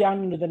we dig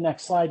down into the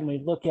next slide and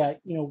we look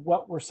at,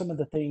 what were some of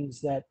the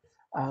things that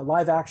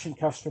LiveAction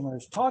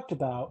customers talked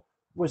about,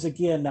 was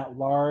again that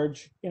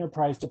large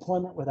enterprise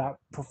deployment without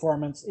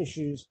performance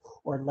issues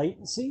or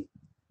latency,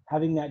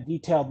 having that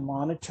detailed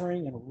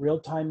monitoring and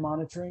real-time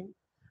monitoring,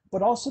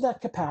 but also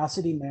that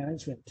capacity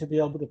management to be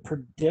able to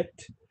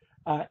predict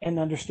and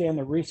understand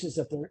the resources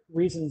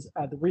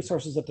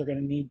that they're going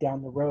to need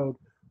down the road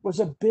was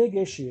a big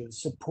issue.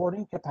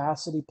 Supporting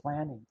capacity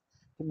planning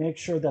to make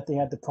sure that they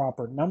had the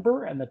proper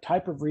number and the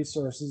type of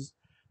resources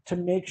to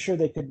make sure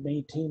they could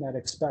maintain that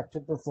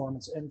expected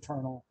performance,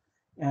 internal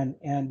and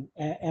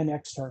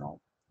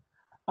external.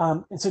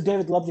 And so,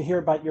 David, love to hear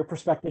about your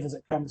perspective as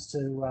it comes to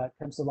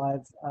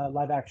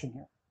LiveAction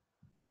here.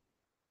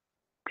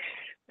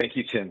 Thank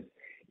you, Tim.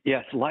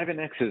 Yes,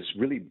 LiveNX is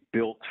really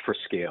built for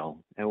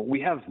scale, and we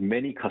have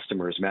many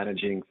customers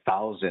managing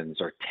thousands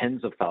or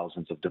tens of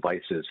thousands of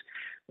devices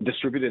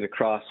distributed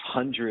across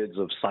hundreds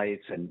of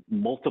sites and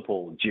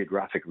multiple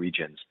geographic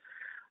regions.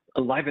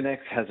 LiveNX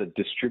has a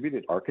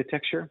distributed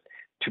architecture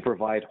to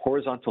provide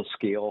horizontal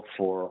scale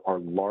for our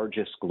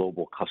largest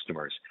global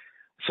customers.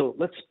 So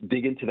let's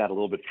dig into that a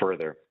little bit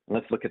further.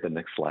 Let's look at the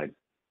next slide.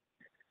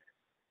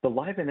 The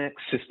LiveNX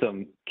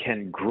system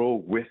can grow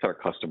with our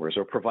customers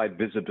or provide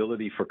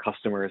visibility for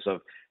customers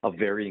of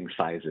varying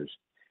sizes.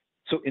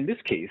 So in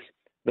this case,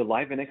 the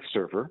LiveNX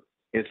server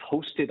is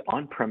hosted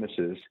on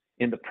premises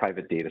in the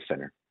private data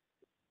center.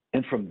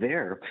 And from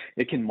there,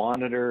 it can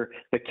monitor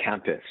the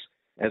campus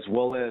as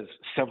well as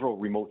several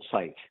remote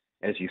sites,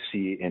 as you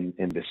see in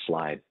this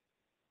slide.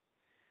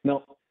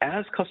 Now,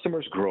 as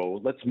customers grow,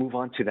 let's move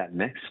on to that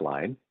next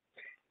slide.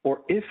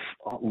 Or if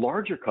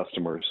larger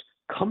customers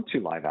come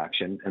to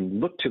LiveAction and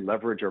look to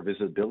leverage our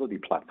visibility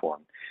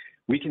platform,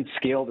 we can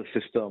scale the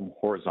system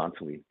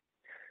horizontally.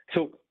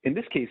 So in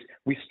this case,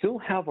 we still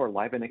have our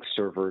LiveNX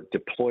server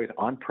deployed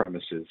on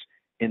premises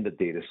in the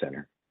data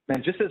center.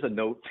 And just as a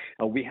note,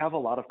 we have a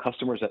lot of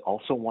customers that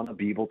also want to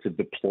be able to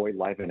deploy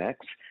LiveNX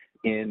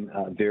in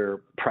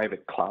their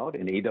private cloud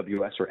in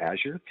AWS or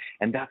Azure,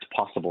 and that's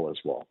possible as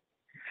well.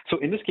 So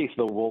in this case,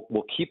 though,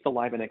 we'll keep the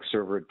LiveNX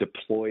server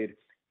deployed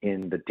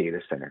in the data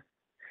center.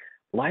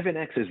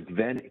 LiveNX is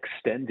then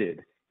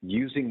extended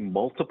using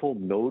multiple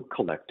node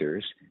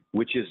collectors,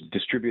 which is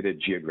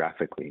distributed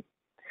geographically.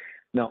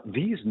 Now,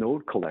 these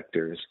node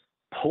collectors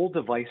pull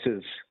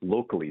devices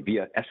locally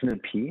via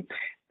SNMP,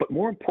 but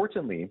more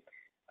importantly,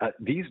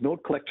 these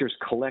node collectors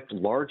collect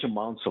large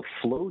amounts of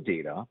flow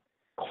data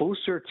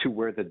closer to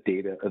where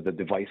the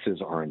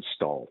devices are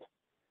installed.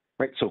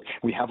 Right, so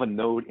we have a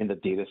node in the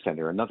data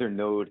center, another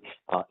node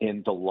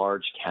in the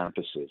large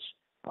campuses,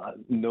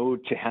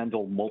 node to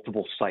handle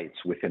multiple sites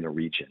within a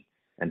region,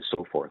 and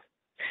so forth.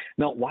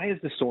 Now, why is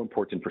this so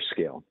important for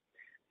scale?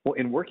 Well,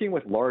 in working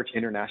with large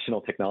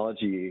international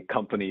technology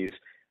companies,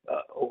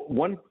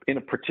 one in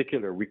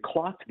particular, we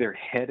clocked their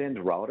head-end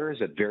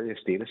routers at various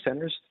data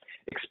centers,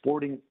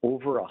 exporting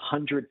over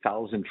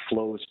 100,000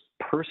 flows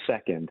per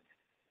second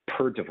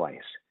per device.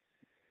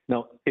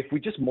 Now, if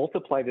we just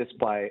multiply this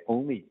by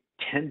only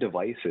 10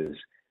 devices,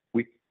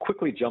 we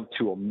quickly jump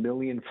to 1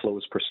 million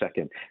flows per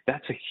second.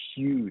 That's a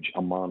huge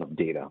amount of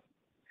data.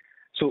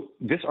 So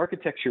this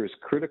architecture is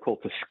critical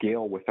to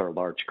scale with our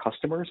large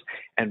customers.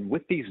 And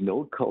with these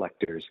node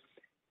collectors,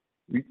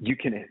 you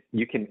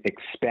can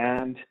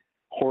expand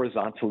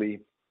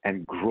horizontally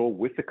and grow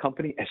with the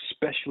company,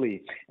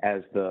 especially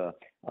as the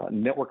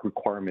network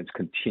requirements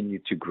continue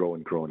to grow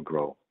and grow and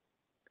grow.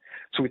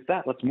 So with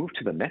that, let's move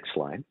to the next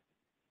slide.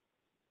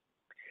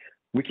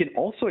 We can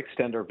also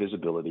extend our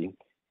visibility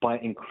by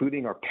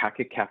including our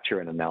packet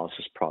capture and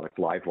analysis product,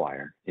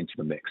 LiveWire, into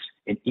the mix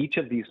in each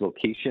of these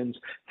locations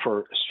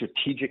for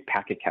strategic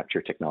packet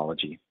capture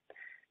technology.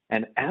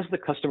 And as the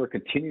customer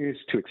continues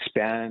to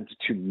expand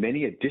to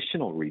many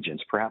additional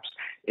regions, perhaps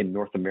in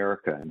North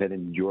America and then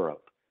in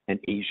Europe and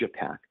Asia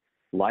Pac,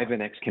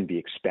 LiveNX can be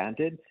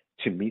expanded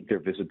to meet their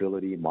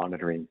visibility,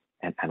 monitoring,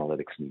 and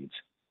analytics needs.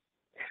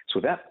 So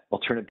with that, I'll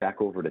turn it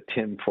back over to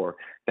Tim for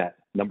that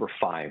number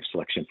 5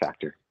 selection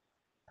factor.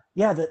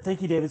 Yeah,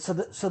 thank you, David. So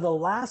the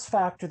last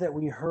factor that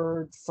we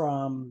heard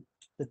from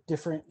the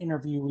different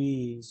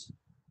interviewees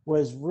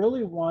was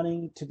really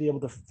wanting to be able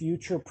to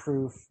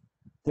future-proof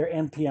their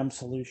NPM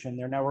solution,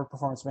 their network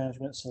performance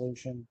management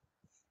solution,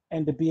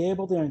 and to be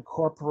able to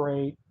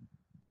incorporate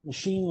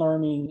machine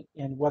learning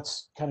and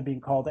what's kind of being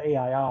called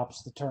AI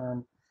ops, the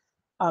term,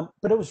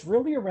 But it was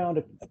really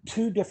around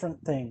two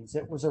different things.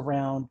 It was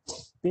around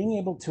being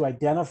able to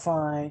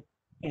identify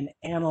and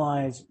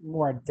analyze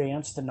more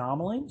advanced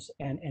anomalies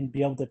and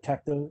be able to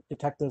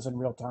detect those in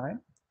real time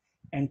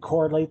and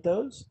correlate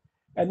those.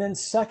 And then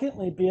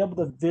secondly, be able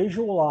to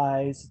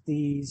visualize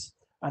these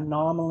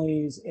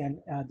anomalies and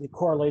the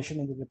correlation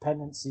and the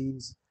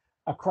dependencies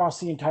across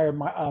the entire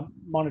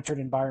monitored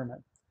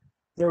environment.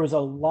 There was a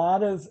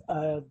lot of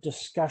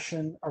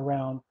discussion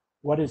around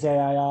what is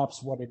AI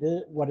ops, what it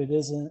is, what it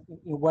isn't,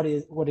 what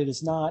it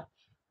is not.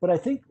 But I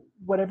think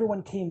what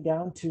everyone came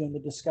down to in the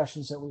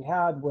discussions that we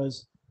had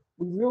was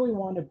we really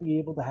want to be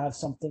able to have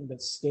something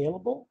that's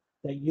scalable,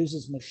 that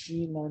uses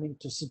machine learning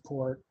to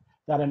support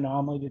that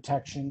anomaly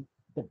detection,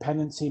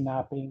 dependency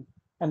mapping,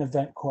 and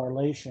event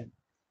correlation.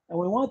 And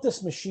we want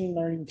this machine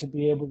learning to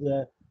be able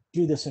to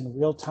do this in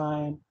real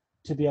time,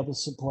 to be able to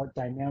support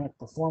dynamic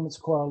performance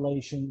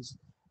correlations,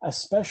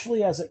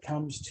 especially as it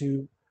comes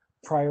to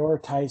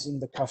prioritizing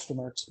the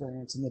customer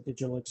experience and the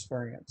digital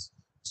experience.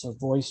 So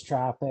voice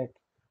traffic,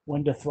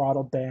 when to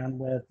throttle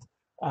bandwidth,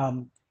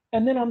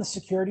 and then on the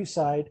security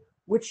side,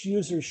 which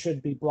users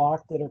should be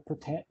blocked that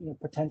are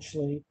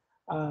potentially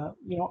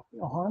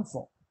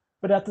harmful.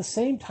 But at the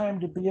same time,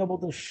 to be able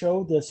to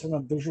show this from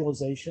a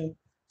visualization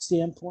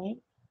standpoint,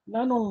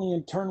 not only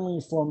internally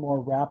for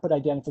more rapid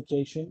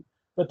identification,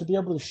 but to be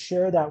able to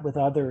share that with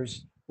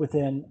others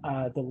within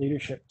the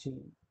leadership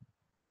team.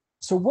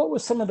 So what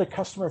was some of the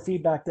customer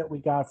feedback that we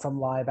got from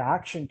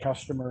LiveAction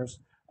customers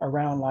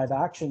around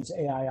LiveAction's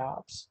AI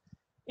ops?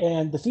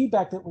 And the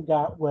feedback that we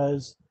got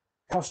was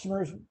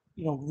customers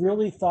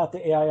really thought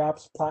the AI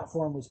ops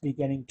platform was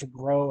beginning to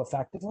grow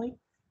effectively,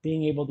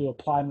 being able to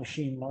apply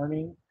machine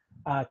learning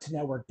to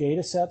network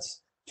data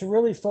sets to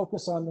really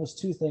focus on those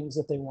two things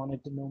that they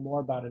wanted to know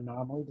more about: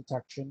 anomaly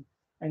detection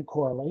and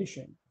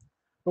correlation.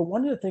 But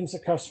one of the things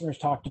that customers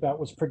talked about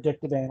was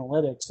predictive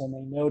analytics, and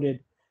they noted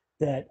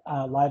that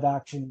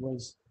LiveAction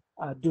was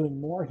doing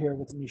more here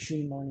with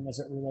machine learning as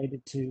it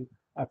related to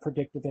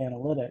predictive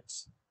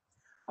analytics.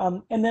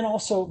 And then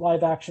also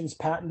LiveAction's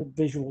patented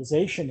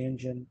visualization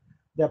engine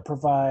that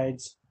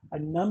provides a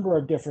number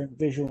of different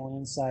visual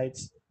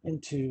insights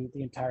into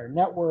the entire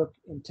network,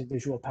 into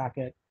visual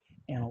packet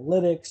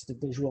analytics, to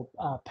visual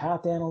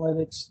path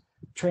analytics,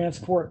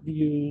 transport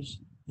views,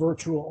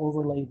 virtual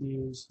overlay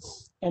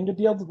views, and to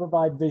be able to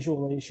provide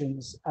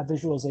visualizations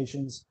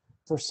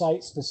for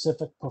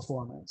site-specific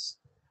performance.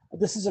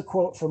 This is a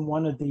quote from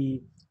one of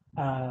the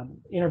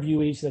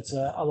interviewees that's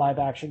a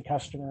LiveAction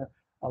customer,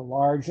 a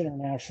large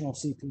international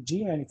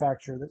CPG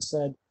manufacturer, that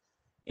said,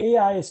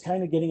 AI is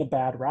kind of getting a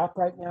bad rap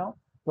right now,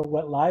 but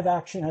what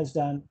LiveAction has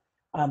done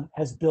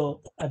has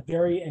built a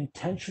very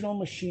intentional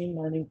machine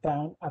learning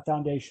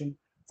foundation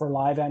for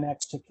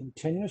LiveNX to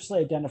continuously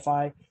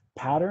identify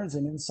patterns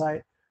and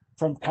insight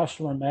from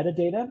customer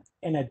metadata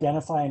and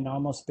identify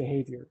anomalous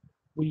behavior.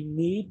 We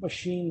need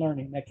machine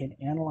learning that can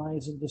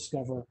analyze and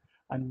discover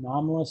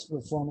anomalous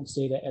performance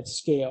data at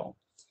scale.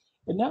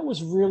 And that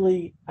was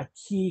really a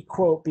key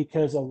quote,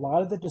 because a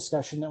lot of the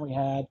discussion that we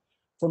had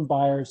from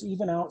buyers,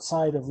 even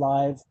outside of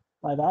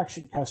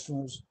LiveAction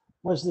customers,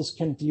 was this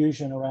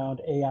confusion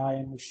around AI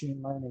and machine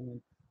learning.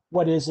 And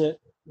what is it?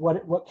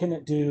 What can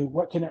it do?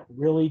 What can it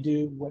really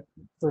do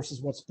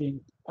versus what's being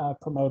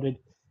promoted?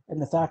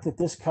 And the fact that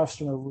this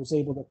customer was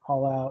able to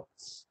call out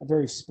a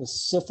very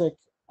specific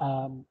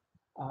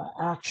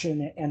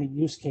action and a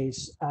use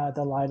case that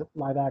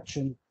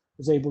LiveAction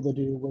was able to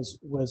do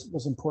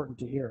was important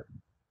to hear.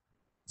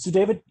 So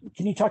David,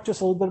 can you talk to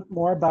us a little bit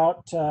more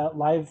about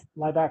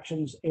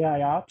LiveAction's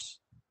AI ops?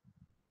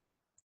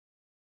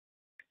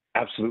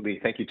 Absolutely.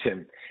 Thank you,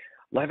 Tim.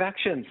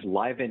 LiveAction's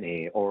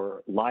LiveNA,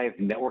 or Live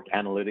Network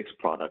Analytics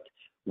product,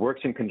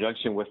 works in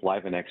conjunction with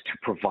LiveNX to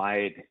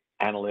provide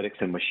analytics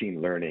and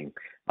machine learning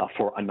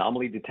for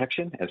anomaly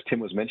detection, as Tim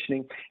was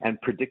mentioning, and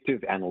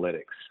predictive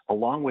analytics,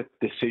 along with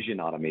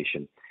decision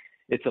automation.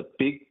 It's a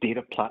big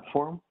data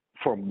platform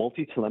for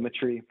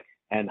multi-telemetry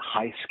and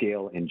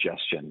high-scale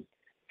ingestion.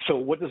 So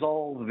what does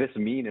all this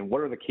mean, and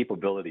what are the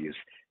capabilities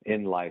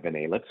in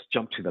LiveNA? Let's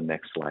jump to the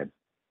next slide.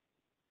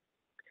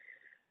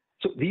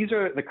 So these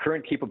are the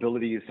current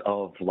capabilities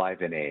of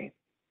LiveNA: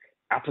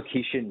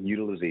 application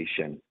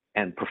utilization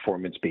and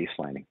performance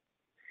baselining,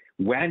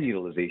 WAN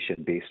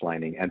utilization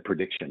baselining and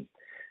prediction.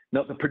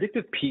 Now, the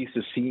predictive piece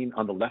is seen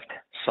on the left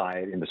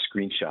side in the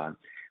screenshot,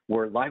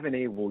 where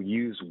LiveNA will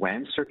use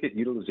WAN circuit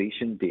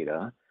utilization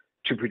data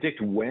to predict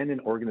when an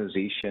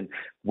organization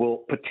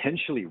will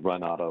potentially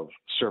run out of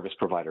service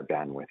provider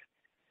bandwidth.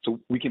 So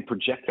we can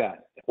project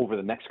that over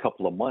the next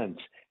couple of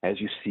months, as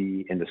you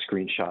see in the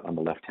screenshot on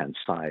the left-hand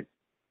side.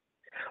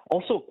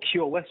 Also,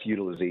 QoS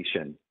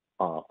utilization,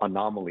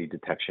 anomaly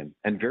detection.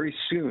 And very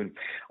soon,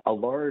 a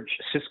large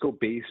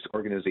Cisco-based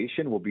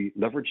organization will be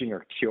leveraging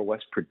our QoS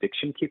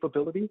prediction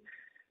capability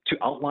to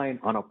outline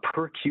on a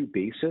per-queue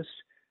basis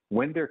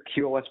when their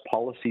QoS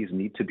policies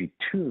need to be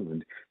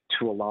tuned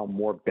to allow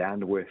more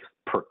bandwidth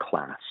per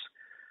class.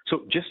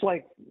 So just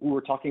like we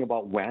were talking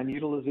about WAN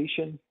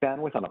utilization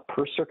bandwidth on a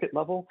per circuit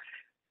level,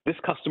 this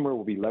customer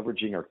will be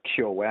leveraging our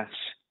QoS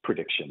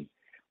prediction,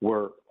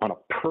 were on a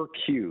per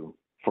queue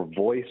for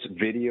voice,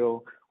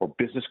 video, or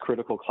business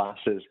critical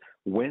classes,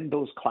 when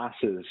those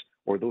classes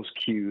or those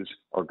queues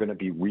are going to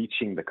be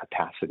reaching the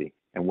capacity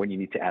and when you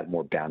need to add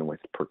more bandwidth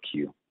per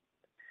queue.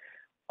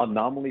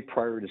 Anomaly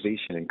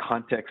prioritization in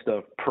context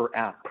of per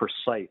app, per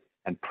site,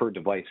 and per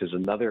device is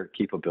another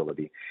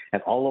capability.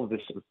 And all of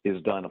this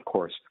is done, of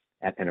course,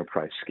 at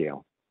enterprise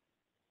scale.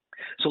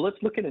 So let's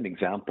look at an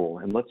example,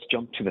 and let's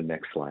jump to the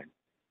next slide.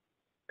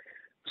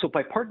 So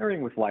by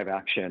partnering with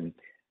LiveAction,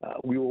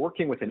 we were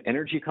working with an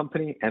energy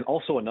company and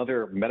also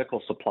another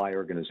medical supply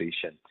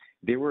organization.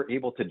 They were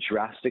able to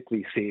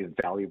drastically save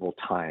valuable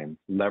time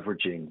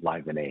leveraging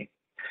LiveNA.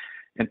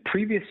 And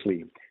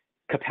previously,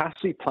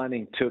 capacity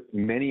planning took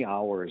many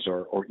hours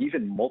or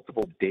even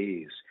multiple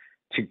days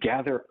to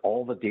gather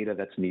all the data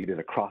that's needed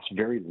across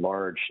very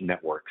large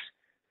networks,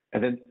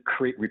 and then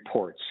create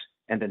reports,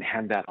 and then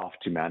hand that off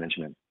to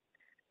management.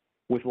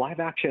 With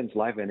LiveAction's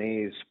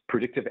LiveNA's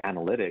predictive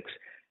analytics,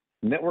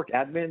 network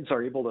admins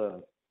are able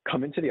to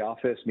come into the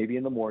office, maybe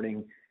in the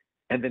morning,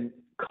 and then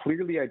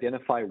clearly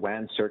identify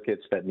WAN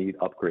circuits that need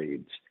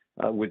upgrades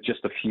with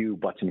just a few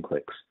button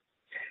clicks.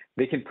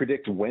 They can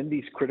predict when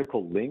these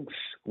critical links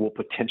will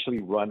potentially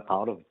run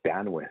out of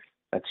bandwidth.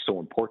 That's so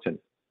important.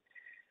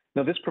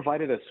 Now, this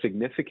provided a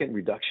significant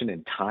reduction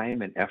in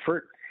time and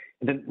effort,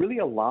 and then really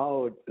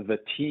allowed the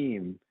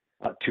team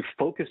to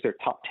focus their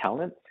top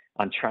talent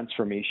on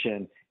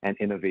transformation and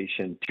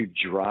innovation to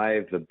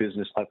drive the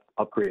business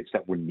upgrades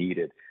that were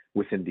needed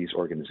within these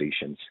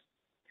organizations.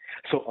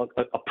 So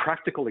a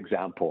practical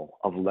example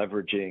of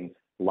leveraging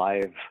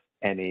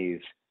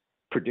LiveNA's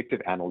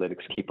predictive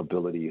analytics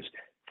capabilities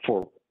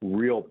for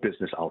real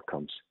business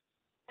outcomes.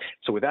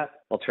 So with that,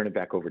 I'll turn it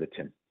back over to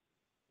Tim.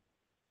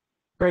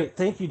 Great,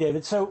 thank you,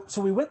 David. So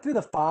we went through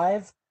the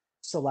 5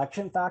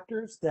 selection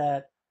factors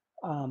that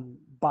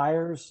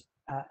buyers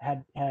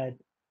had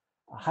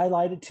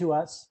highlighted to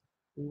us.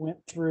 We went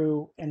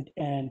through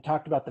and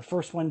talked about the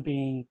first one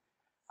being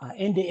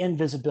end-to-end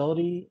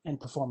visibility and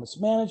performance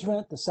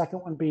management. The second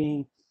one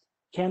being,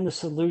 can the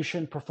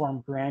solution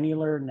perform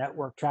granular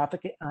network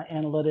traffic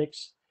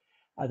analytics?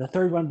 The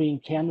third one being,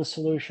 can the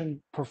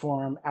solution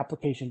perform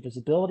application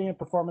visibility and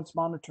performance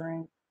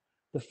monitoring?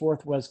 The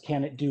fourth was,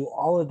 can it do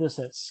all of this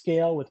at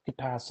scale with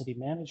capacity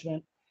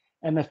management?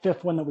 And the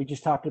fifth one that we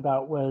just talked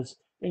about was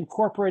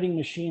incorporating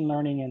machine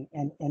learning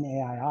and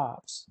AI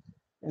ops.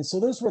 And so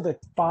those were the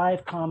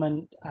 5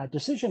 common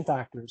decision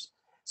factors.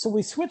 So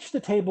we switched the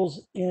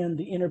tables in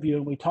the interview,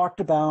 and we talked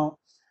about,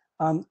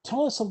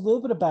 tell us a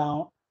little bit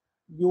about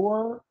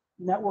your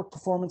network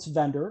performance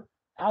vendor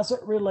as it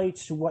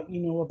relates to what you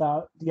know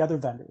about the other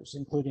vendors,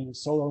 including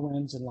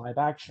SolarWinds and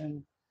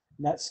LiveAction,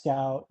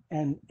 NetScout,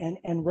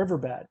 and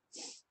Riverbed.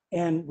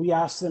 And we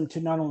asked them to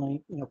not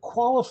only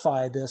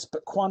qualify this,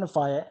 but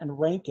quantify it and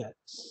rank it.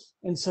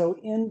 And so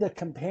in the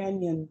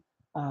companion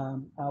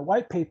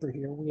white paper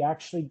here, we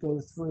actually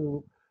go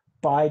through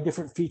 5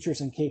 different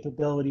features and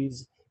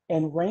capabilities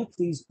and rank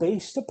these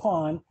based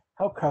upon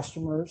how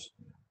customers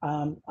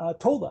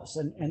told us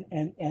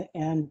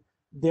and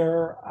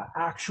their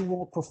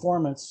actual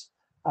performance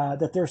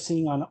that they're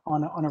seeing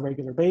on a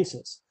regular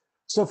basis.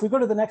 So if we go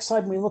to the next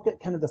slide and we look at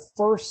kind of the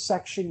first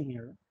section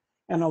here,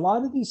 and a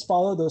lot of these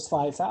follow those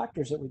 5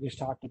 factors that we just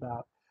talked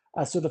about.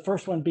 So the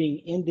first one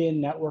being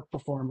end-to-end network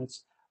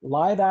performance.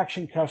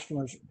 LiveAction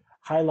customers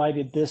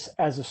highlighted this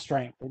as a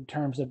strength in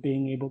terms of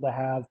being able to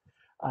have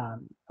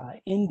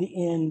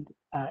end-to-end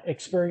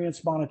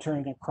experience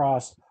monitoring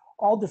across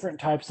all different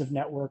types of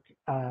network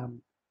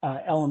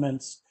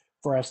elements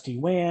for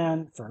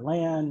SD-WAN, for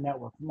LAN,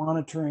 network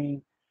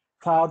monitoring,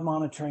 cloud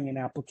monitoring, and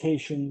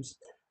applications.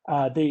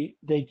 They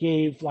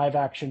gave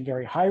LiveAction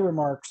very high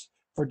remarks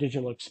for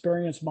digital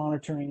experience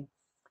monitoring,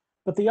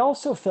 but they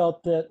also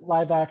felt that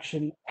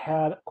LiveAction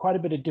had quite a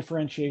bit of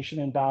differentiation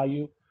and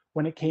value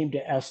when it came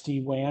to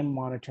SD-WAN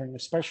monitoring,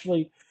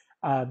 especially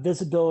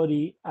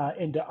visibility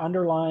into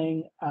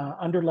underlying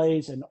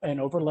underlays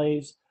and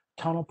overlays,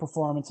 tunnel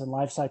performance and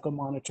lifecycle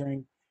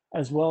monitoring,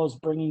 as well as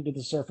bringing to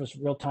the surface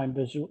real-time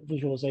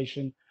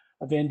visualization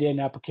of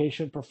end-to-end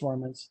application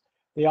performance.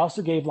 They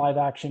also gave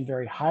LiveAction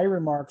very high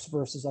remarks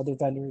versus other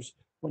vendors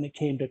when it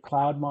came to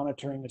cloud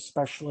monitoring,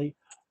 especially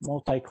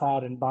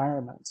multi-cloud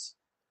environments.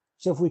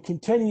 So if we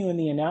continue in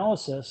the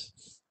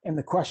analysis and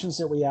the questions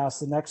that we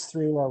asked, the next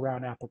 3 are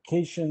around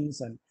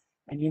applications and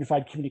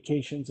unified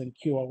communications and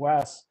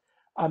QoS.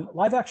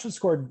 LiveAction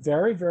scored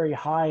very, very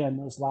high on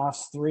those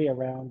last 3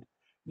 around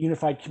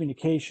unified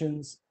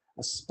communications,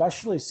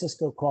 especially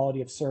Cisco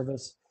quality of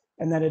service,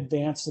 and then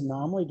advanced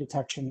anomaly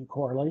detection and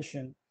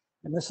correlation.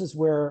 And this is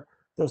where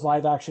those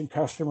LiveAction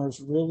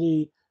customers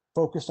really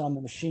focused on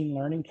the machine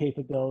learning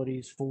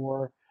capabilities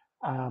for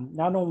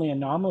not only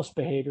anomalous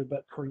behavior,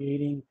 but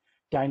creating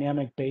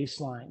dynamic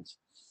baselines.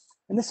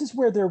 And this is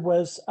where there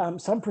was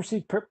some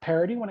perceived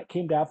parity when it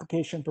came to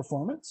application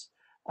performance.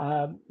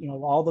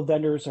 All the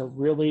vendors are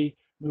really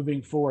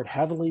moving forward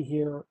heavily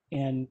here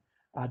and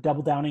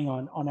double downing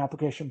on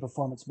application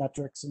performance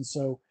metrics. And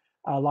so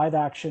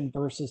LiveAction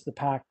versus the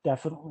pack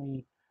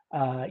definitely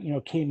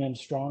came in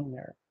strong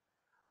there.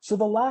 So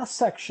the last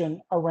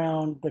section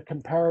around the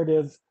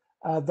comparative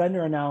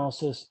vendor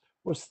analysis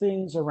was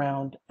things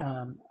around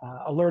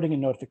alerting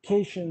and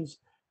notifications,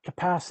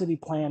 capacity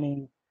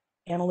planning,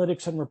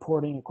 analytics and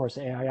reporting, of course,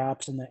 AI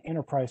ops, and the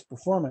enterprise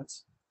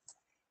performance.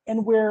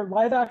 And where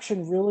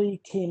LiveAction really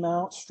came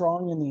out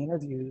strong in the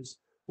interviews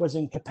was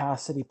in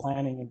capacity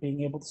planning and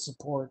being able to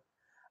support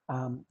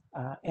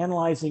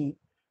analyzing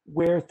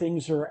where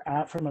things are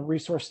at from a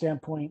resource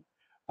standpoint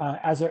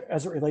as it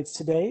relates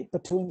today,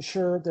 but to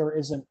ensure there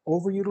isn't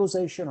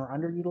overutilization or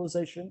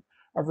underutilization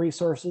of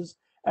resources,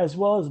 as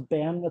well as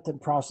bandwidth and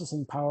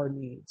processing power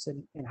needs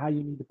and how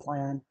you need to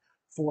plan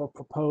for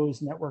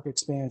proposed network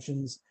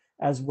expansions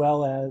as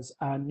well as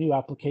new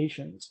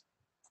applications.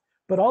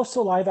 But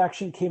also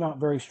LiveAction came out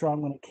very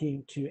strong when it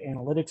came to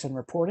analytics and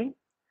reporting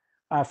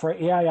for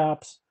AI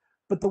ops.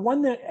 But the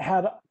one that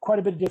had quite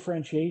a bit of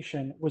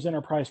differentiation was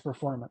enterprise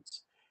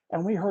performance.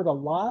 And we heard a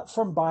lot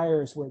from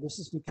buyers where this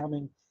is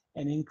becoming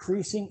an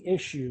increasing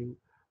issue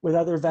with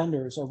other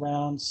vendors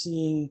around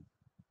seeing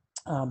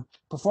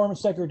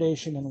performance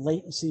degradation and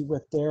latency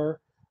with their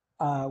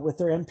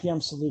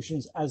NPM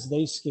solutions as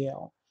they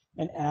scale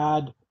and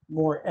add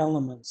more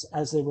elements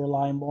as they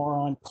rely more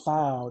on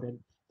cloud and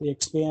they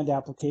expand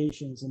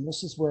applications. And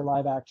this is where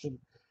LiveAction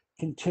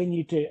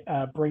continued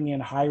to bring in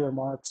higher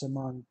marks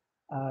among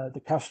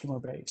the customer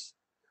base.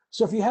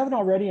 So if you haven't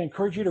already, I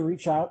encourage you to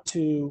reach out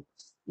to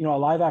a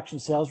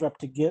LiveAction sales rep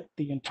to get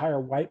the entire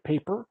white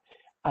paper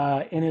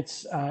in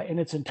its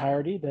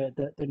entirety,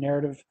 the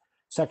narrative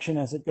section,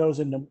 as it goes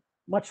into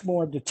much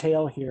more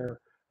detail here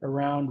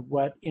around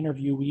what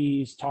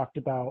interviewees talked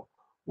about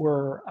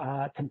were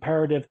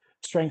comparative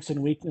strengths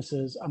and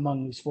weaknesses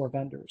among these 4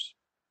 vendors.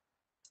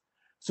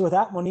 So with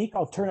that, Monique,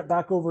 I'll turn it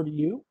back over to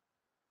you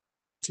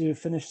to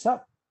finish this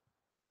up.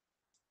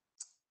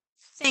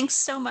 Thanks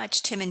so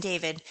much, Tim and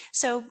David.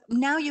 So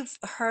now you've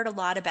heard a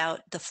lot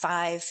about the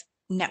 5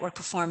 network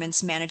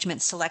performance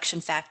management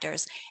selection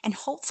factors, and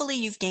hopefully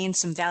you've gained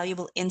some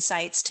valuable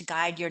insights to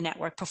guide your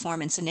network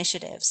performance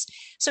initiatives.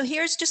 So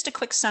here's just a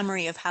quick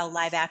summary of how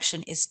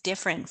LiveAction is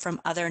different from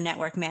other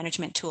network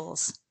management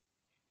tools.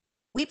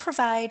 We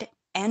provide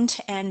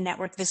end-to-end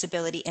network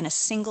visibility in a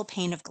single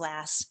pane of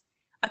glass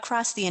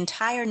across the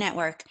entire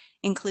network,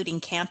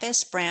 including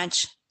campus,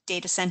 branch,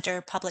 data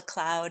center, public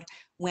cloud,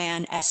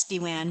 WAN,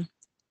 SD-WAN.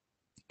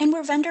 And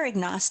we're vendor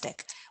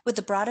agnostic with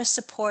the broadest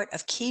support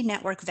of key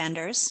network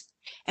vendors.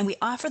 And we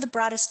offer the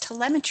broadest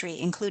telemetry,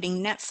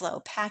 including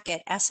NetFlow,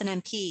 Packet,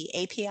 SNMP,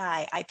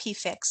 API,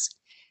 IPFix.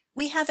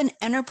 We have an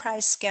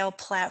enterprise scale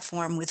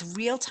platform with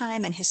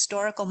real-time and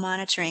historical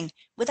monitoring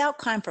without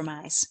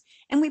compromise.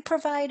 And we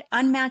provide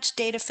unmatched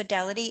data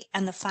fidelity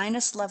and the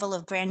finest level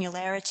of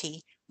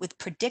granularity with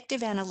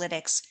predictive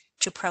analytics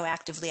to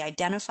proactively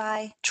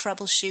identify,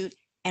 troubleshoot,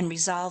 and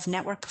resolve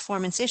network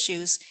performance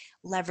issues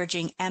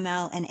leveraging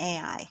ML and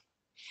AI.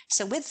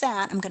 So with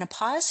that, I'm going to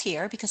pause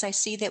here because I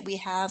see that we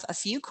have a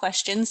few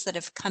questions that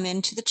have come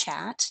into the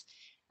chat.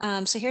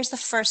 So here's the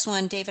first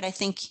one. David, I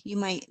think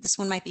this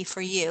one might be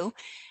for you.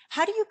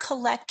 How do you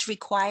collect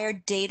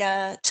required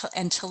data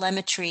and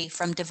telemetry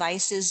from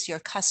devices your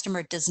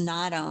customer does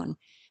not own?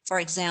 For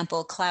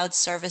example, cloud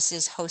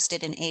services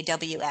hosted in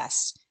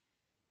AWS.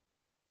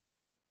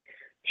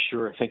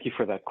 Sure, thank you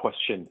for that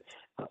question.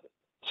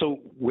 So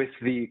with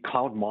the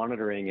cloud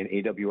monitoring in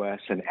AWS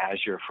and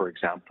Azure, for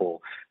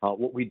example,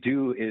 what we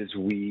do is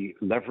we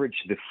leverage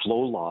the flow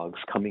logs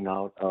coming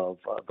out of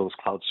those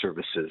cloud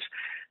services.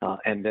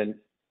 And then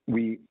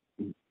we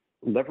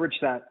leverage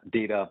that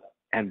data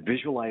and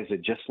visualize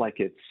it just like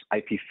it's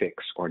IPFix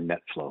or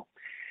NetFlow.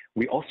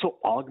 We also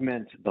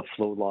augment the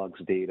flow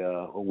logs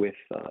data with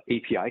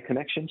API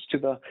connections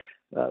to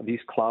these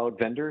cloud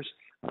vendors.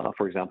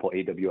 For example,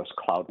 AWS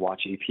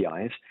CloudWatch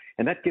APIs,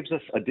 and that gives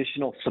us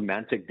additional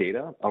semantic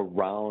data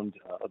around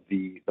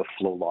the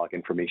flow log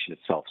information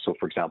itself. So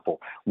for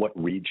example, what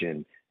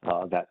region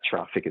that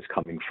traffic is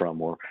coming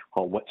from or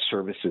what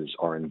services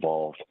are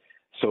involved.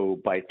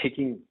 So by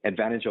taking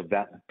advantage of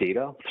that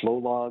data, flow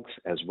logs,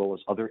 as well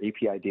as other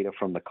API data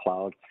from the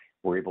cloud,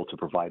 we're able to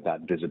provide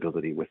that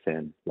visibility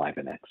within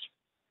LiveNX.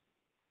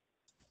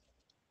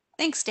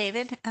 Thanks,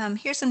 David.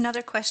 Here's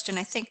another question.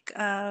 I think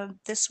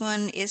this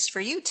one is for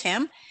you,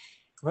 Tim.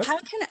 What? How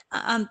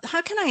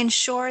can I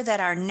ensure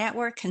that our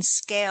network can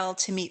scale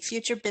to meet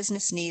future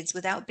business needs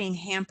without being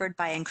hampered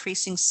by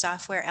increasing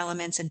software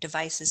elements and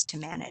devices to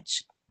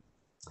manage?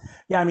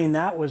 Yeah, I mean,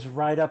 that was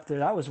right up there.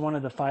 That was one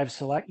of the 5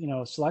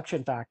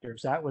 selection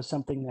factors. That was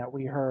something that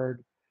we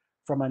heard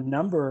from a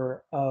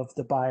number of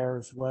the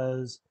buyers,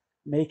 was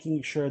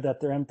making sure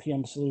that their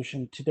NPM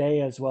solution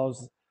today, as well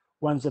as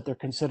ones that they're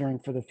considering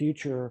for the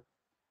future,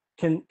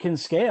 can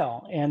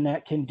scale, and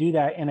that can do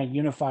that in a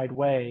unified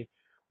way.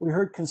 We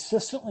heard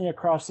consistently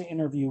across the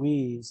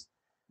interviewees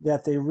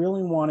that they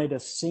really wanted a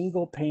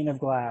single pane of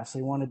glass.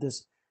 They wanted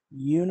this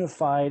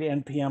unified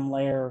NPM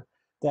layer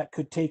that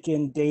could take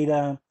in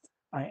data,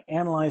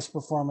 analyze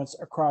performance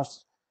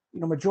across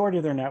majority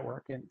of their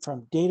network, and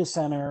from data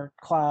center,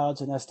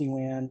 clouds, and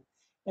SD-WAN.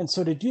 And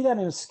so to do that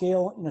in a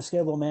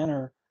scalable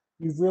manner,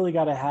 you've really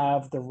got to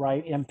have the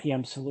right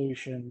NPM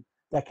solution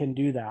that can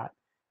do that.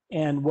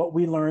 And what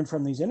we learned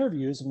from these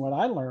interviews, and what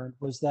I learned,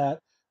 was that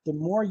the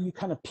more you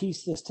kind of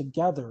piece this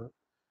together,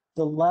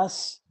 the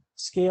less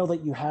scale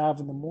that you have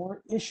and the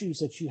more issues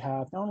that you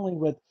have, not only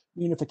with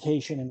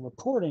unification and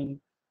reporting,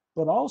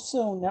 but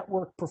also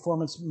network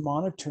performance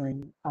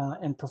monitoring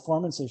and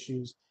performance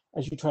issues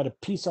as you try to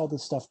piece all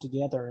this stuff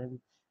together. And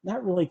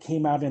that really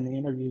came out in the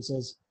interviews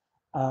as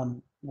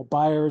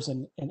buyers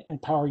and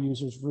power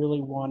users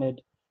really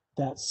wanted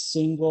that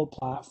single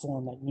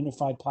platform, that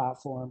unified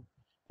platform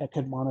that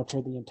could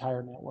monitor the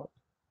entire network.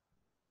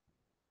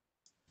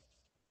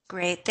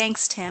 Great,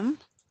 thanks, Tim.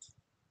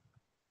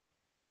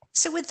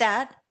 So with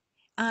that,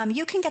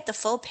 you can get the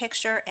full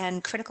picture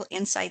and critical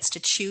insights to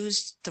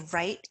choose the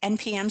right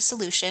NPM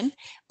solution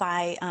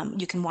by,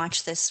 you can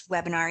watch this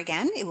webinar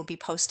again. It will be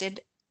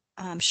posted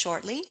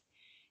shortly.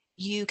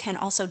 You can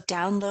also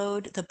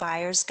download the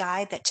buyer's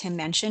guide that Tim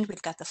mentioned.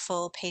 We've got the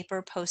full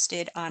paper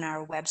posted on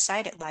our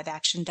website at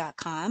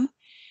liveaction.com.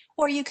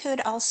 Or you could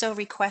also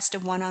request a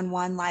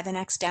one-on-one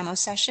LiveNX demo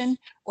session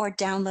or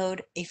download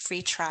a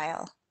free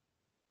trial.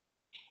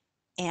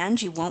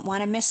 And you won't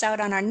want to miss out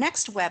on our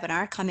next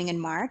webinar coming in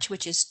March,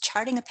 which is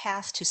Charting a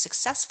Path to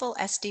Successful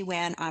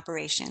SD-WAN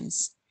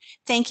Operations.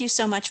 Thank you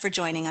so much for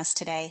joining us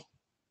today.